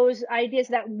those ideas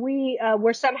that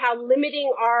we're somehow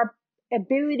limiting our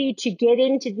ability to get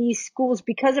into these schools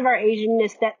because of our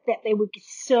Asianness, that they would get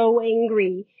so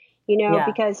angry, you know,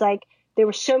 because like there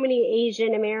were so many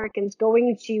Asian Americans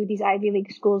going to these Ivy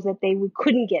League schools that we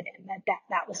couldn't get in.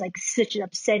 That was like such an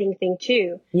upsetting thing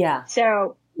too. Yeah.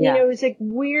 So, you know, it was like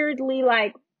weirdly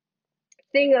like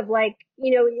thing of like,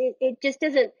 you know, it just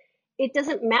doesn't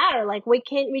matter. Like we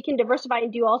can diversify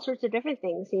and do all sorts of different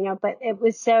things, you know, but it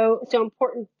was so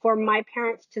important for my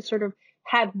parents to sort of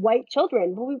have white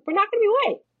children. But we're not going to be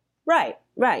white.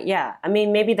 Right. Yeah. I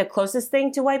mean, maybe the closest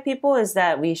thing to white people is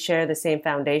that we share the same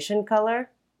foundation color.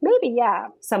 Maybe, yeah.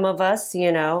 Some of us,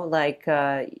 you know, like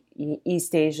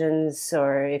East Asians,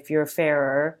 or if you're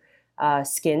fairer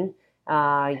skin,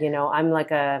 you know, I'm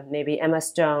like maybe Emma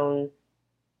Stone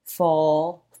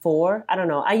fall 4. I don't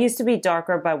know. I used to be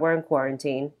darker, but we're in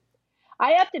quarantine.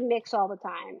 I have to mix all the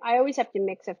time. I always have to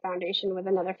mix a foundation with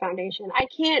another foundation. I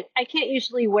can't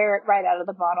usually wear it right out of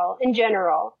the bottle in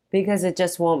general. Because it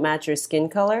just won't match your skin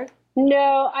color?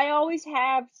 No, I always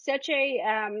have such a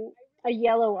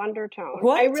yellow undertone.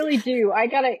 What? I really do.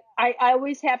 I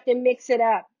always have to mix it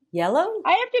up. Yellow?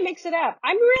 I have to mix it up.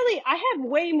 I have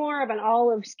way more of an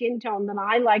olive skin tone than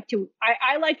I like to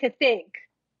think.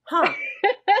 Huh.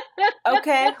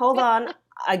 Okay, hold on.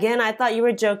 Again, I thought you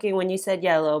were joking when you said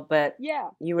yellow, but you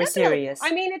were definitely serious.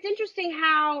 I mean, it's interesting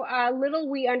how little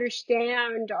we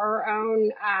understand our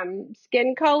own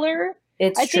skin color.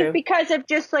 I think because of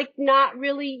just like not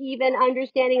really even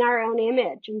understanding our own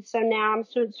image. And so now I'm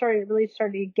starting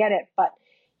to get it. But,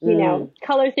 you know,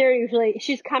 color theory usually,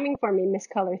 she's coming for me, Miss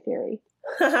Color Theory.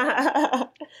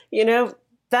 You know,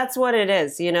 that's what it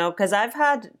is, you know, because I've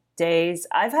had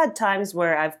times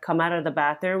where I've come out of the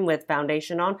bathroom with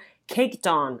foundation on, caked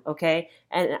on, okay?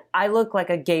 And I look like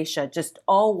a geisha, just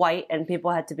all white, and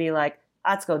people had to be like,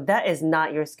 Atsuko, that is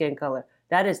not your skin color.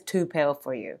 That is too pale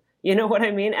for you. You know what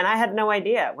I mean? And I had no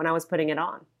idea when I was putting it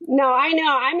on. No, I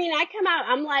know. I mean, I come out,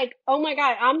 I'm like, oh my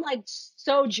God, I'm like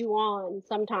so Ju-on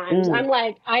sometimes. I'm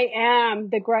like, I am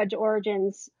the Grudge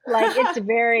Origins. Like, it's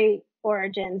very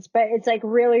Origins, but it's like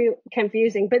really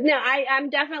confusing. But no, I'm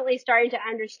definitely starting to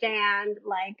understand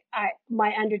like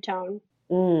my undertone.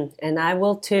 And I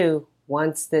will too.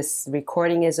 Once this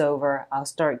recording is over, I'll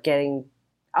start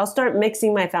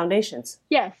mixing my foundations.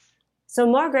 Yes. So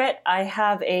Margaret, I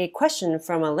have a question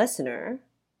from a listener,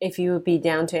 if you would be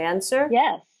down to answer.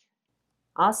 Yes.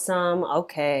 Awesome.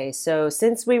 Okay. So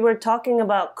since we were talking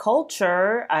about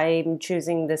culture, I'm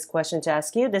choosing this question to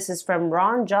ask you. This is from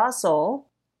Ron Jossel,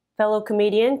 fellow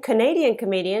comedian, Canadian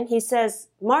comedian. He says,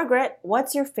 Margaret,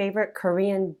 what's your favorite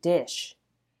Korean dish?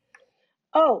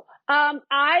 Oh,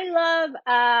 I love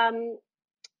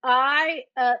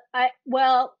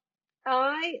well,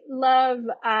 I love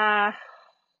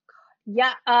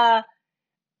yeah,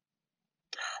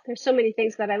 there's so many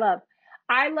things that I love.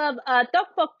 I love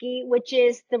tteokbokki, which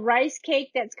is the rice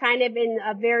cake that's kind of in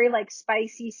a very like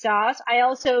spicy sauce. I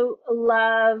also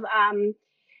love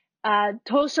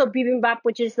toso bibimbap,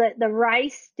 which is the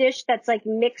rice dish that's like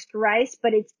mixed rice,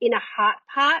 but it's in a hot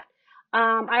pot.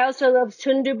 I also love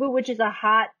sundubu, which is a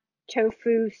hot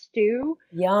tofu stew.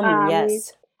 Yum. Um,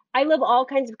 Yes. I love all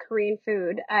kinds of Korean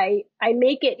food. I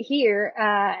make it here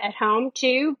at home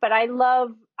too, but I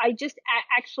just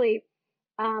actually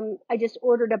I just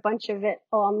ordered a bunch of it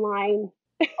online.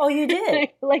 Oh, you did?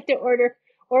 I like to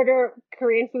order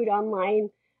Korean food online.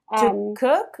 To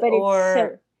cook But it's so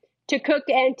or to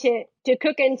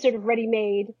cook and sort of ready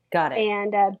made. got it?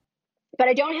 And but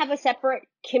I don't have a separate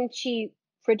kimchi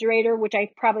refrigerator, which I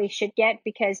probably should get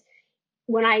because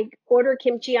when I order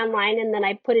kimchi online and then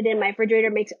I put it in my refrigerator,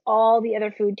 it makes all the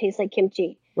other food taste like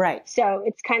kimchi. Right. So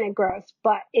it's kind of gross,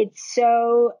 but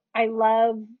I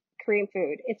love Korean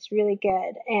food. It's really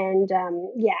good. And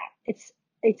yeah,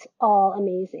 it's all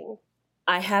amazing.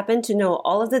 I happen to know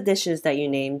all of the dishes that you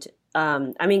named.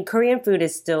 I mean, Korean food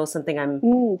is still something I'm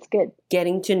It's good.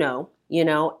 getting to know,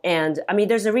 and I mean,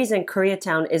 there's a reason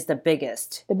Koreatown is the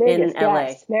biggest The biggest, in LA.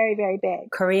 yes. Very, very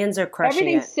big. Koreans are crushing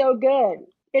Everything's it. so good.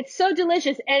 It's so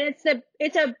delicious. And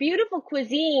it's a beautiful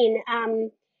cuisine.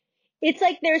 It's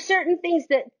like there are certain things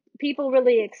that people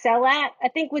really excel at. I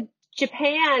think with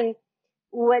Japan,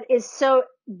 what is so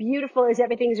beautiful is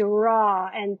everything's raw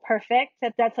and perfect.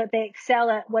 That's what they excel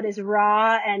at, what is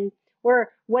raw and or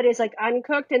what is like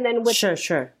uncooked. And then with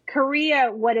Sure.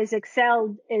 Korea, what is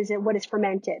excelled is what is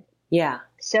fermented. Yeah.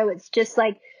 So it's just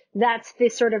like that's the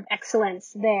sort of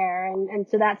excellence there. And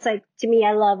so that's like to me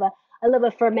I love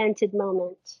a fermented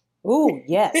moment. Ooh,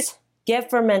 yes. Get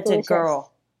fermented, Delicious.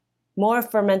 girl. More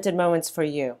fermented moments for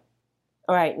you.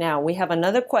 All right, now we have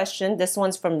another question. This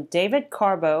one's from David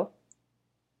Carbo.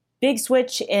 Big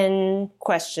switch in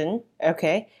question.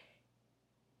 Okay.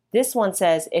 This one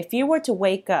says, if you were to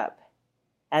wake up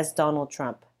as Donald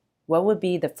Trump, what would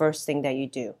be the first thing that you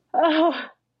do? Oh,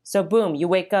 So boom, you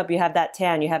wake up, you have that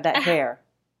tan, you have that hair.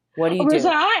 What do you do?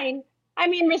 resign. I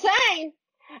mean, resign.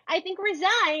 I think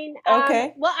resign.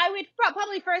 Okay. Well, I would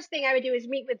probably first thing I would do is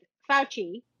meet with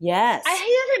Fauci. Yes.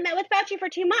 I haven't met with Fauci for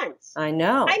 2 months. I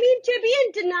know. I mean, to be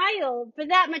in denial, for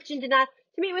that much in denial,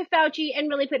 to meet with Fauci and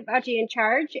really put Fauci in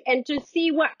charge and to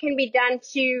see what can be done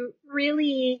to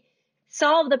really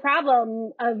solve the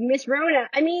problem of Miss Rona.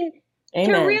 I mean, Amen.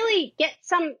 to really get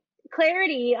some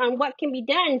clarity on what can be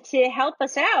done to help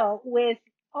us out with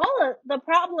all of the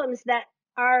problems that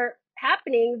are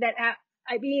happening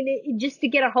I mean, just to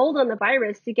get a hold on the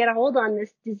virus, to get a hold on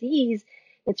this disease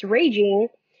that's raging.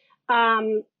 He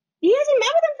hasn't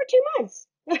met with him for 2 months.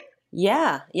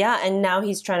 Yeah. And now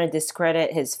he's trying to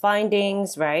discredit his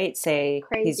findings, right? Say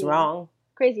he's Crazy. wrong.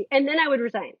 Crazy. And then I would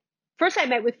resign. First, I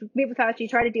meet with Fauci,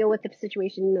 try to deal with the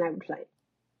situation, and then I would resign.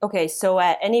 Okay, so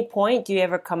at any point, do you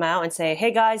ever come out and say,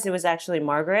 hey guys, it was actually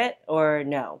Margaret, or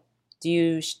no? Do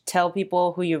you tell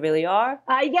people who you really are?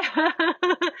 Yeah.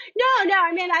 No.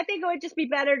 I mean, I think it would just be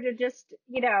better to just,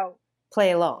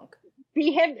 Play along.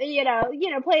 be him,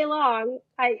 play along.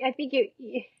 I think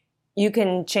You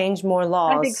can change more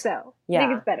laws. I think so. Yeah. I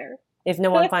think it's better. If no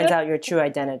one finds out your true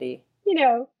identity.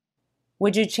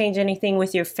 Would you change anything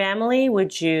with your family?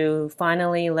 Would you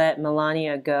finally let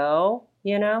Melania go,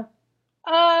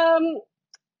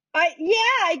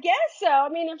 I guess so. I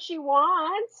mean, if she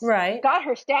wants. Right. God,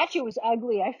 her statue was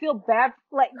ugly. I feel bad.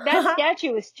 Like, that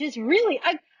statue was just really,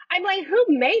 I'm like, who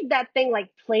made that thing? Like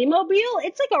Playmobil?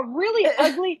 It's like a really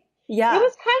ugly. Yeah. It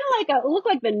was kind of it looked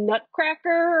like the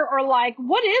Nutcracker or like,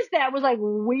 what is that? It was like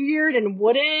weird and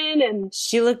wooden and.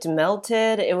 She looked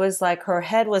melted. It was like her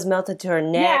head was melted to her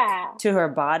neck, to her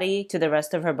body, to the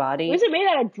rest of her body. Was it made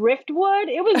out of driftwood?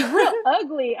 It was real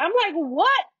ugly. I'm like,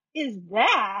 what is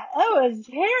that? That was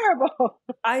terrible.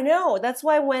 I know. That's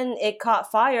why when it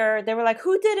caught fire, they were like,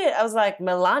 who did it? I was like,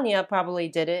 Melania probably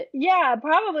did it. Yeah,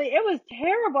 probably. It was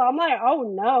terrible. I'm like, oh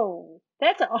no.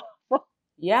 That's awful.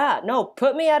 Yeah, no,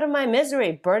 put me out of my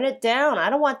misery. Burn it down. I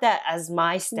don't want that as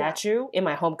my statue in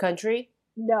my home country.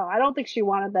 No, I don't think she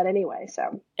wanted that anyway,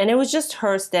 so. And it was just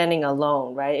her standing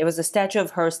alone, right? It was a statue of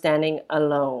her standing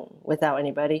alone without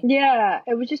anybody. Yeah,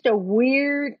 it was just a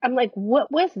weird, I'm like,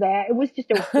 what was that? It was just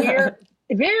a weird,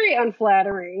 Very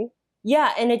unflattering.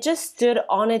 Yeah, and it just stood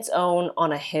on its own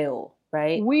on a hill,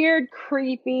 right? Weird,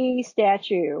 creepy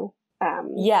statue.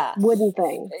 Yeah. Wooden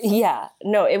thing. Yeah.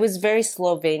 No, it was very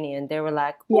Slovenian. They were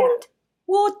like, Yeah. "And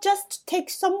we'll just take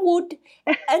some wood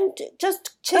and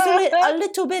just chisel it a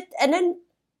little bit and then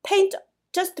paint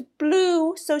just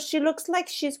blue so she looks like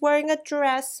she's wearing a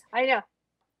dress." I know.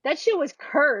 That shit was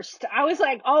cursed. I was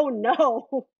like, oh no,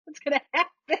 what's going to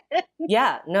happen?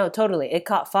 Yeah, no, totally. It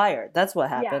caught fire. That's what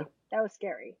happened. Yeah, that was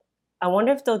scary. I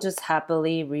wonder if they'll just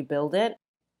happily rebuild it.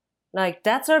 Like,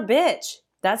 that's our bitch.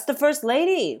 That's the first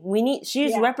lady.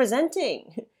 She's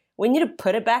representing. We need to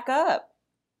put it back up.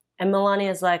 And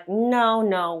Melania's like,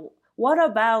 no. What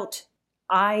about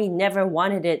I never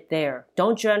wanted it there?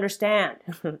 Don't you understand?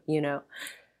 You know?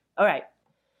 All right.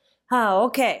 Oh,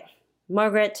 okay.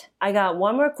 Margaret, I got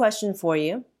one more question for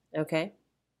you. Okay.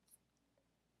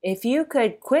 If you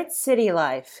could quit city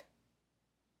life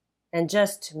and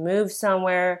just move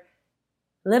somewhere,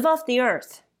 live off the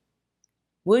earth,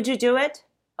 would you do it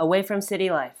away from city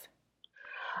life?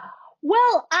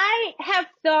 Well, I have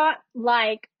thought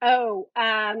like,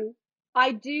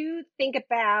 I do think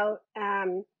about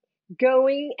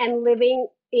going and living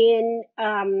in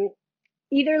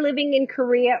either living in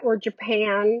Korea or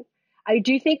Japan. I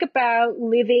do think about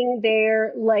living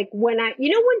there, like when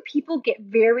people get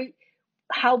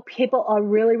how people are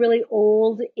really, really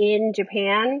old in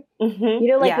Japan. Mm-hmm. You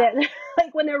know, like that,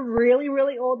 like when they're really,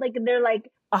 really old, like they're like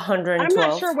 112. I'm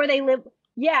not sure where they live.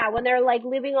 Yeah, when they're like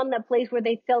living on that place where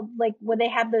they sell, like where they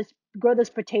have grow those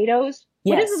potatoes.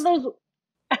 Yes. What is those?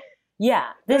 Yeah,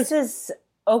 this is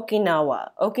Okinawa.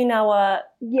 Okinawa,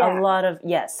 Yeah. a lot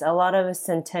of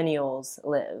centennials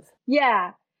live.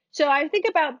 Yeah. So I think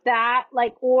about that,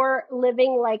 like, or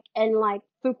living like in like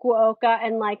Fukuoka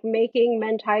and like making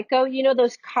mentaiko, you know,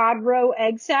 those cod roe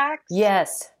egg sacks?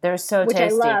 Yes, they're so which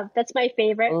tasty. I love. That's my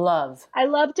favorite. Love. I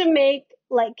love to make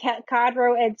like cod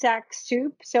roe egg sack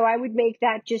soup. So I would make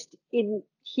that just in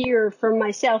here for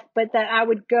myself, but that I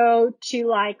would go to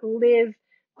like live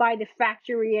by the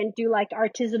factory and do like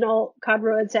artisanal cod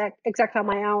roe egg sack on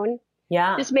my own.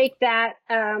 Yeah. Just make that,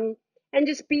 and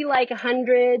just be like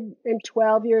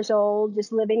 112 years old,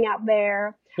 just living out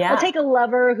there. Yeah. I'll take a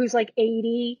lover who's like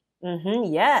 80.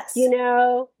 Mm-hmm. Yes. You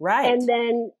know? Right. And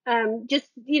then, just,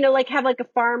 you know, like have like a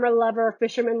farmer lover, a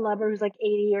fisherman lover who's like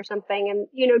 80 or something. And,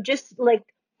 you know, just like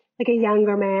a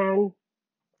younger man.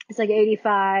 It's like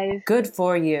 85. Good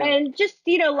for you. And just,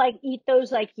 you know, like eat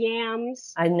those like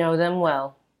yams. I know them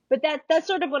well. But that's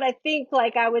sort of what I think,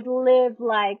 like I would live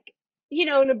like, you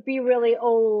know, to be really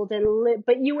old and live,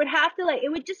 but you would have to like, it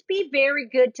would just be very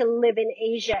good to live in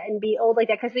Asia and be old like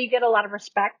that because you get a lot of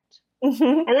respect.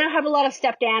 Mm-hmm. And I have a lot of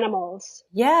stuffed animals.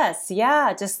 Yes,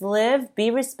 yeah. Just live, be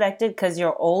respected because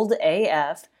you're old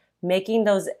AF, making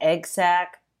those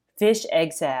fish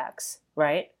egg sacks,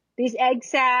 right? These egg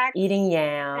sacks. Eating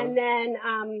yam. And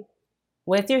then,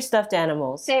 with your stuffed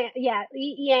animals. eat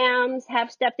yams,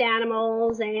 have stuffed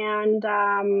animals, and,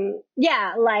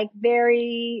 like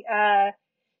very,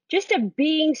 just of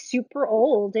being super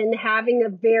old and having a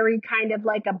very kind of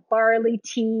like a barley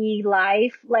tea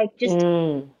life, like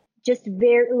just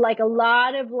very, like a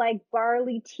lot of like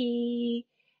barley tea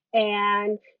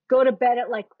and go to bed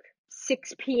at like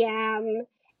 6 p.m.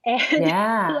 and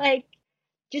like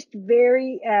just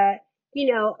very,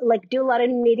 you know, like do a lot of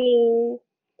knitting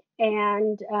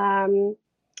and,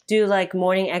 do like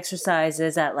morning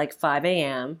exercises at like 5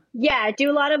 a.m. Yeah,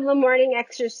 do a lot of the morning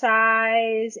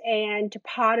exercise and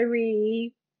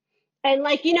pottery. And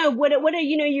like, you know, what are,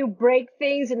 you know, you break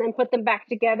things and then put them back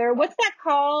together. What's that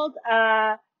called?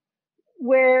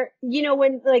 Where, you know,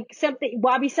 when like something,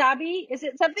 wabi sabi, is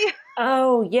it something?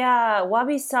 Oh yeah.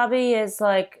 Wabi sabi is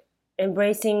like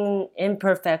embracing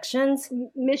imperfections.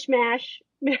 Mishmash.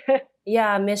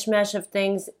 Yeah. Mishmash of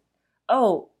things.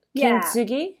 Oh,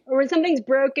 kintsugi? Or when something's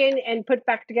broken and put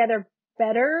back together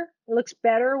better, it looks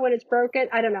better when it's broken.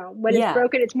 I don't know. When it's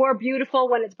broken, it's more beautiful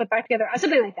when it's put back together.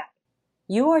 Something like that.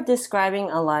 You are describing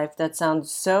a life that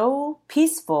sounds so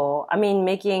peaceful. I mean,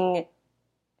 making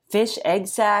fish egg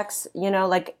sacks, you know,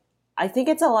 like I think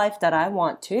it's a life that I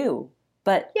want too.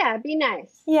 But yeah, it'd be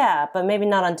nice. Yeah, but maybe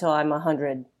not until I'm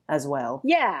 100 as well.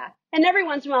 Yeah. And every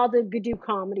once in a while I'll do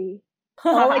comedy.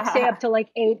 I'll like stay up till like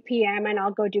 8 p.m. and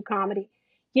I'll go do comedy.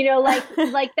 You know, like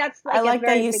that's like I like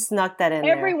that you snuck that in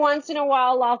every there. once in a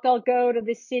while I'll go to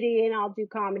the city and I'll do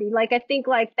comedy. Like I think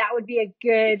like that would be a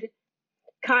good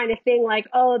kind of thing, like,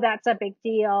 oh, that's a big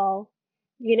deal.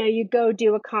 You know, you go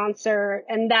do a concert,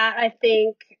 and that I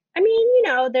think, I mean, you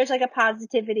know, there's like a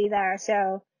positivity there.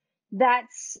 So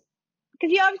that's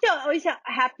because you obviously always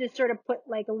have to sort of put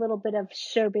like a little bit of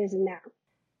showbiz in there.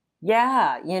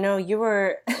 Yeah,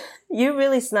 you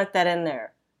really snuck that in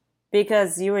there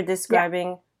because you were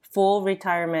describing full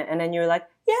retirement and then you were like,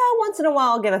 yeah, once in a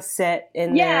while I'll get a set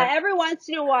in Yeah, there. every once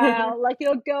in a while, like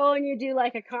you'll go and you do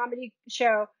like a comedy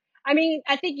show. I mean,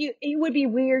 I think it would be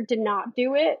weird to not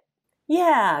do it.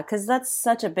 Yeah, because that's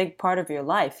such a big part of your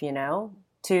life,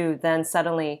 to then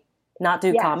suddenly not do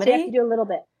Yeah, so you have to comedy. do a little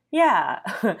bit. Yeah.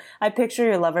 I picture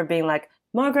your lover being like,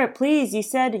 Margaret, please, you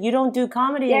said you don't do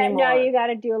comedy Yeah, no, anymore. you got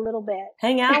to do a little bit.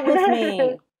 Hang out with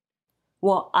me.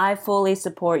 Well, I fully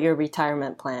support your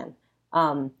retirement plan.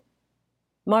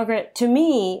 Margaret, to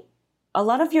me, a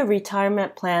lot of your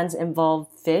retirement plans involve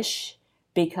fish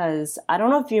because I don't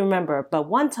know if you remember, but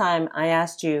one time I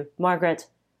asked you, Margaret,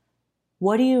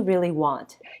 what do you really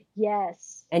want?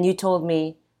 Yes. And you told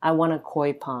me, I want a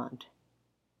koi pond.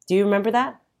 Do you remember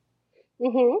that?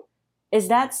 Mm-hmm. Is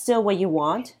that still what you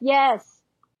want? Yes.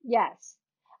 Yes.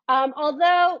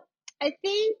 Although I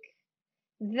think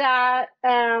that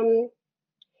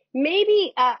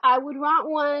maybe I would want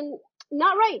one,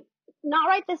 not right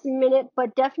this minute,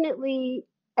 but definitely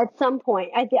at some point.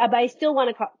 But I still want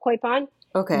a koi pond.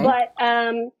 Okay. But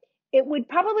it would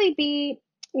probably be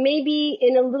maybe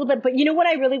in a little bit. But you know what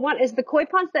I really want is the koi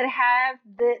ponds that have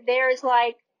there's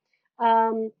like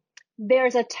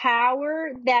there's a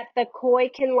tower that the koi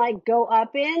can like go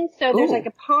up in. So there's like Ooh.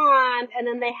 a pond, and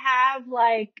then they have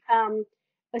like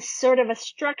a sort of a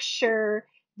structure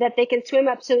that they can swim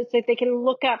up so that they can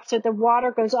look up so the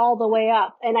water goes all the way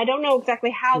up. And I don't know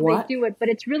exactly how they What? do it, but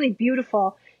it's really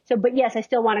beautiful. So, but yes, I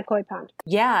still want a koi pond.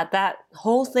 Yeah, that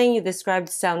whole thing you described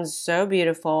sounds so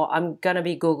beautiful. I'm gonna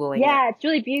be Googling Yeah, it. it's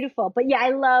really beautiful. But yeah,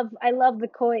 I love the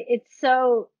koi.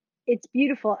 It's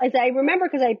beautiful. As I remember,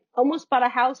 because I almost bought a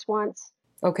house once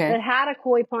Okay. that had a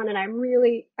koi pond, and I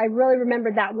really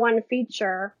remembered that one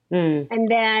feature. Mm. And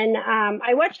then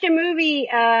I watched a movie.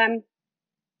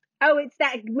 It's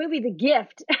that movie, The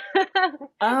Gift, that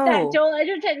Oh. Joel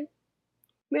Edgerton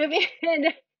movie,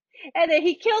 and then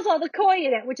he kills all the koi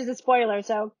in it, which is a spoiler.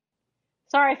 So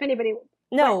sorry if anybody.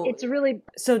 No. But it's really,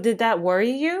 So did that worry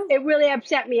you? it really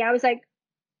upset me. I was like,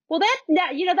 well,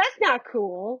 that's not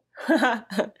cool.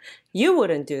 You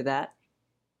wouldn't do that.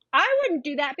 I wouldn't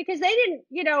do that because they didn't,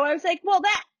 I was like, well,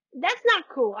 that's not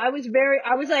cool. I was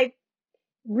like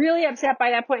really upset by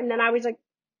that point. And then I was like,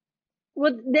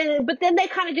 but then they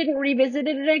kind of didn't revisit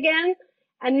it again.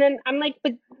 And then I'm like,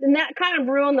 but then that kind of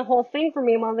ruined the whole thing for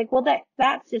me. And I was like, well,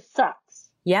 that just sucks.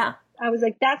 Yeah. I was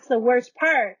like, that's the worst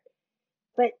part.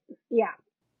 But yeah.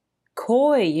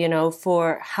 Koi,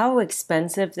 for how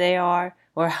expensive they are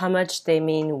or how much they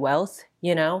mean wealth,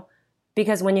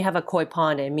 because when you have a koi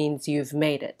pond, it means you've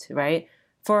made it, right?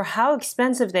 For how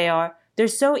expensive they are, they're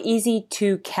so easy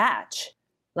to catch.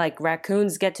 Like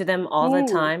raccoons get to them all the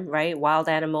time, right? Wild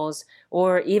animals,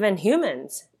 or even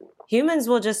humans. Humans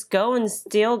will just go and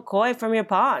steal koi from your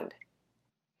pond.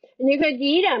 And you could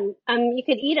eat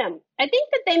them. I think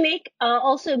that they make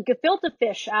also gefilte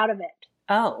fish out of it.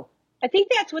 Oh. I think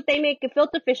that's what they make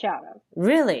gefilte fish out of.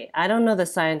 Really? I don't know the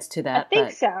science to that. I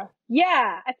think so.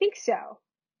 Yeah, I think so.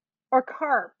 Or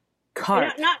carp.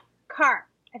 Carp. Not carp.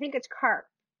 I think it's carp.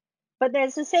 But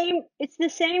it's the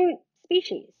same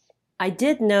species. I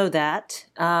did know that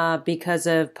because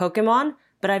of Pokemon,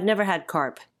 but I've never had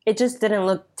carp. It just didn't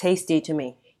look tasty to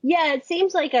me. Yeah, it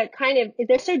seems like a kind of,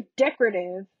 they're so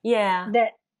decorative. Yeah.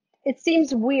 That it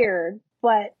seems weird,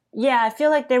 but. Yeah, I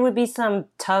feel like there would be some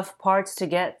tough parts to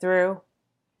get through.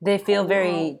 They feel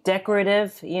very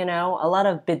decorative, a lot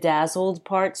of bedazzled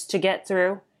parts to get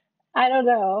through. I don't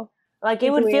know. Like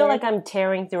it would feel like I'm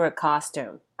tearing through a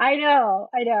costume. I know.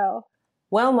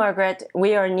 Well, Margaret,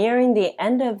 we are nearing the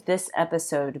end of this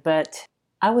episode, but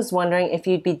I was wondering if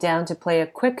you'd be down to play a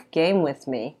quick game with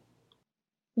me.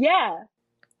 Yeah.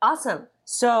 Awesome.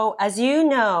 So, as you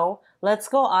know, Let's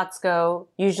Go Otsko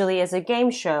usually is a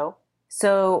game show.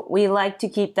 So we like to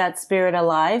keep that spirit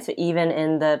alive, even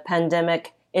in the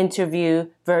pandemic interview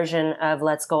version of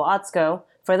Let's Go Otsko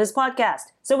for this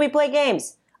podcast. So we play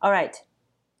games. All right.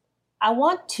 I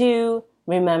want to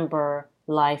remember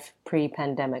life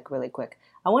pre-pandemic really quick.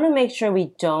 I want to make sure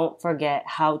we don't forget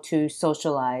how to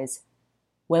socialize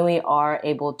when we are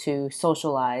able to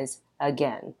socialize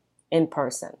again in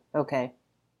person. Okay.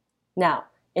 Now,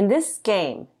 in this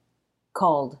game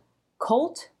called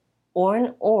Cult or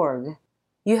an Org,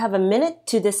 you have a minute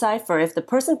to decipher if the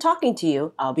person talking to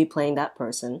you, I'll be playing that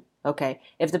person, okay?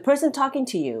 If the person talking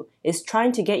to you is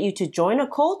trying to get you to join a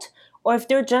cult, or if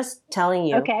they're just telling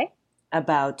you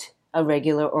about a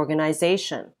regular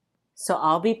organization. So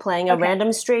I'll be playing a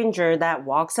random stranger that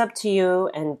walks up to you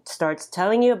and starts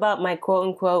telling you about my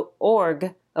quote-unquote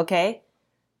org, okay?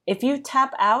 If you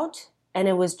tap out, and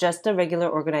it was just a regular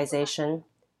organization,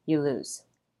 you lose.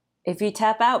 If you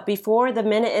tap out before the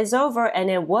minute is over and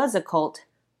it was a cult,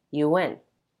 you win.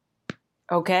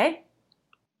 Okay?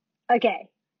 Okay.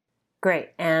 Great.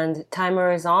 And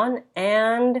timer is on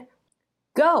and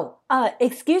go.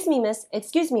 Excuse me, miss.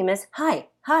 Excuse me, miss. Hi.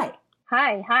 Hi.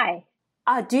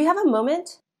 Do you have a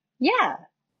moment Yeah.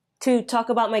 to talk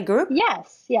about my group?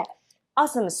 Yes.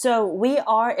 Awesome. So we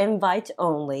are invite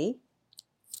only.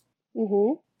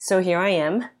 Mm-hmm. So here I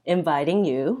am inviting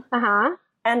you. Uh-huh.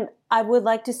 And I would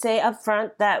like to say up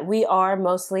front that we are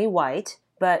mostly white,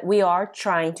 but we are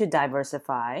trying to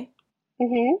diversify.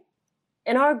 Mm-hmm.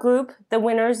 In our group, the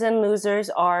winners and losers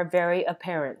are very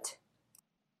apparent.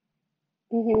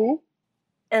 Mm-hmm.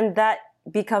 And that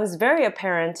becomes very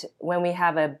apparent when we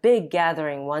have a big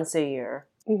gathering once a year.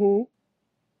 Mm-hmm.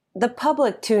 The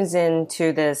public tunes in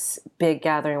to this big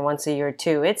gathering once a year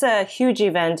too. It's a huge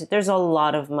event. There's a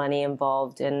lot of money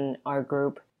involved in our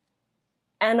group.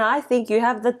 And I think you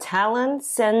have the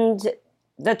talents and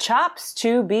the chops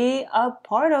to be a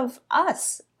part of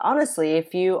us. Honestly,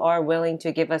 if you are willing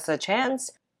to give us a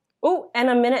chance. Oh, and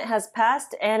a minute has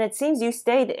passed and it seems you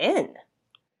stayed in.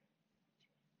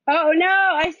 Oh, no,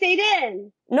 I stayed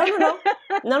in.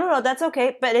 No, that's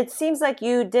okay. But it seems like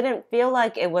you didn't feel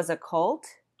like it was a cult.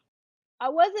 I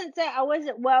was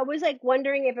like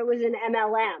wondering if it was an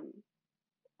MLM.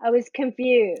 I was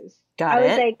confused. Got I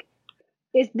was it. like,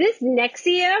 is this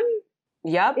Nexium?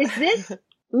 Yep. Is this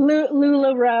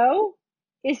LuLaRoe?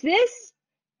 Is this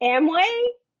Amway?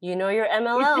 You know your Is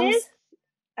MLMs. this,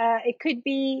 it could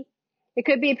be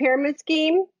a pyramid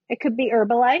scheme. It could be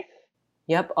Herbalife.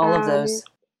 Yep, all of those.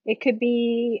 It could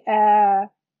be,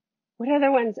 what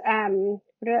other ones?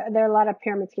 There are a lot of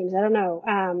pyramid schemes. I don't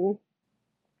know.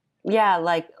 Yeah,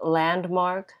 like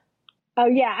Landmark. Oh,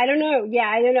 yeah, I don't know.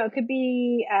 It could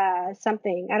be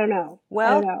something. I don't know.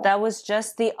 Well, that was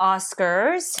just the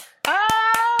Oscars. Oh!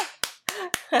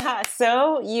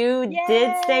 So you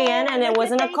did stay in and it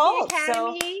wasn't a cult.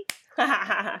 So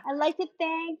I'd like to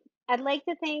thank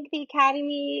the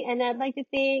Academy, and I'd like to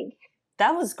thank...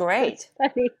 That was great.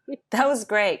 That's funny. That was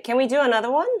great. Can we do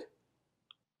another one?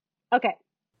 Okay.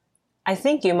 I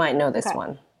think you might know this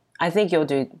one. I think you'll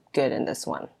do good in this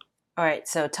one. All right,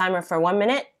 so timer for 1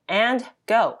 minute and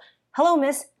go. Hello,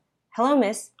 miss. Hello,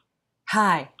 miss.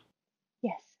 Hi.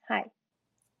 Yes, hi.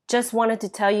 Just wanted to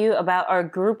tell you about our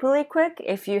group really quick,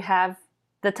 if you have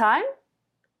the time.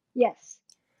 Yes.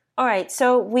 All right,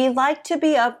 so we like to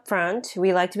be upfront.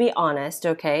 We like to be honest,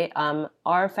 okay?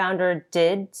 Our founder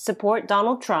did support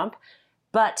Donald Trump,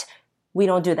 but we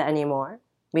don't do that anymore.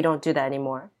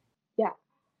 Yeah.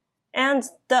 And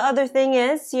the other thing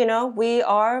is, we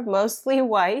are mostly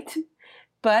white,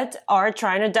 but are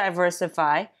trying to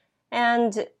diversify.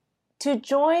 And to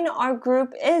join our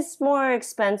group is more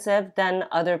expensive than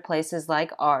other places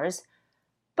like ours.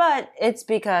 But it's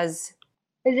because...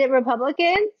 Is it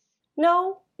Republicans?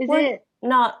 No, we're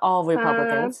not all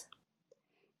Republicans.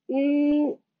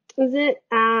 Is it,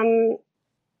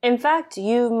 In fact,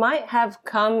 you might have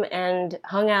come and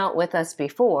hung out with us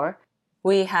before.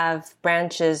 We have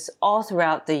branches all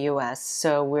throughout the U.S.,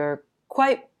 so we're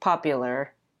quite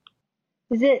popular.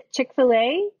 Is it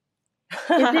Chick-fil-A? Is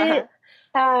it,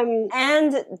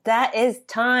 And that is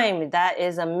time. That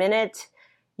is a minute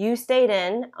you stayed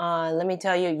in. Let me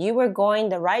tell you, you were going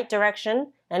the right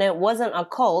direction, and it wasn't a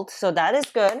cult, so that is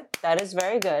good. That is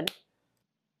very good.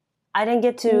 I didn't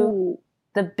get to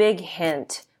the big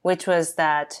hint, which was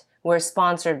that we're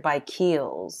sponsored by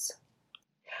Kiehl's.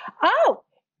 Oh,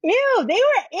 ew,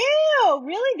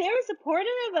 really? They were supportive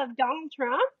of Donald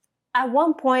Trump? At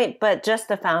one point, but just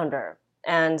the founder.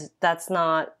 And that's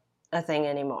not a thing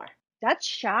anymore. That's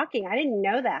shocking. I didn't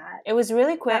know that. It was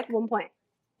really quick. At one point.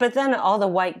 But then all the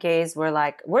white gays were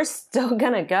like, we're still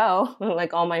gonna go.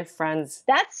 Like all my friends.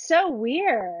 That's so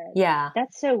weird. Yeah.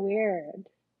 That's so weird.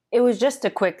 It was just a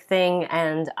quick thing,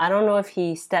 and I don't know if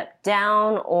he stepped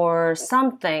down or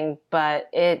something, but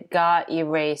it got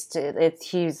erased.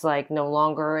 He's like no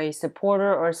longer a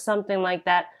supporter or something like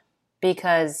that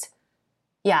because,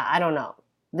 yeah, I don't know.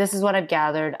 This is what I've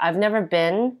gathered. I've never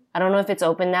been. I don't know if it's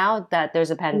open now that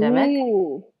there's a pandemic.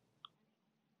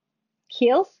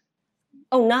 Kiehl's?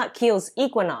 Oh, not Kiehl's,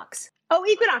 Equinox. Oh,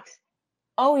 Equinox.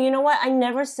 Oh, you know what? I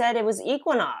never said it was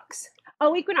Equinox.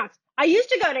 Oh, Equinox. I used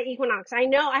to go to Equinox. I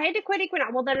know. I had to quit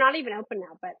Equinox. Well, they're not even open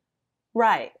now, but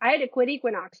right. I had to quit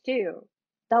Equinox too.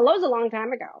 That was a long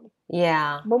time ago.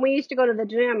 Yeah. When we used to go to the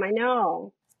gym, I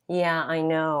know. Yeah, I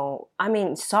know. I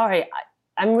mean, sorry.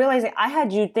 I'm realizing I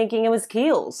had you thinking it was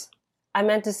Kiehl's. I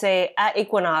meant to say at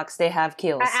Equinox they have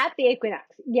Kiehl's. At the Equinox.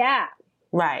 Yeah.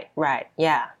 Right.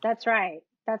 Yeah. That's right.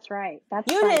 That's right.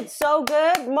 That's You did so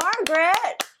good,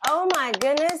 Margaret. Oh my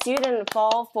goodness, you didn't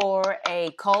fall for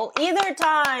a cult either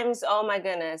times. Oh my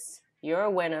goodness, you're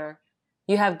a winner.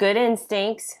 You have good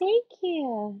instincts. Thank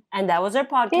you. And that was our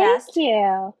podcast. Thank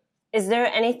you. Is there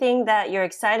anything that you're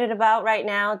excited about right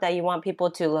now that you want people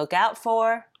to look out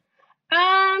for?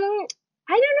 I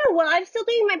don't know. Well, I'm still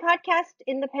doing my podcast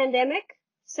in the pandemic.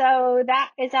 So that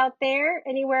is out there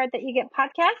anywhere that you get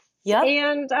podcasts. Yep.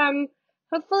 And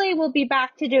hopefully we'll be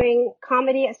back to doing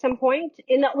comedy at some point.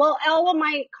 All of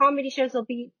my comedy shows will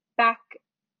be back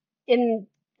in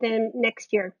the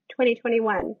next year,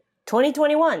 2021.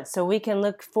 2021. So we can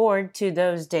look forward to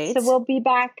those dates. So we'll be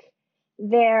back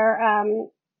there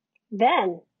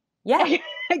then. Yeah.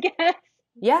 I guess.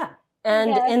 Yeah.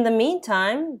 And Yes. in the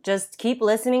meantime, just keep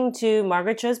listening to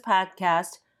Margaret Cho's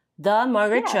podcast, The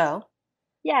Margaret Yes. Cho,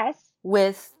 Yes.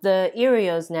 with the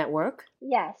Erios Network.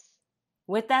 Yes.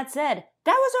 With that said,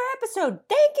 that was our episode.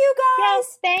 Thank you,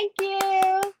 guys. Yes. Thank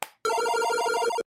you.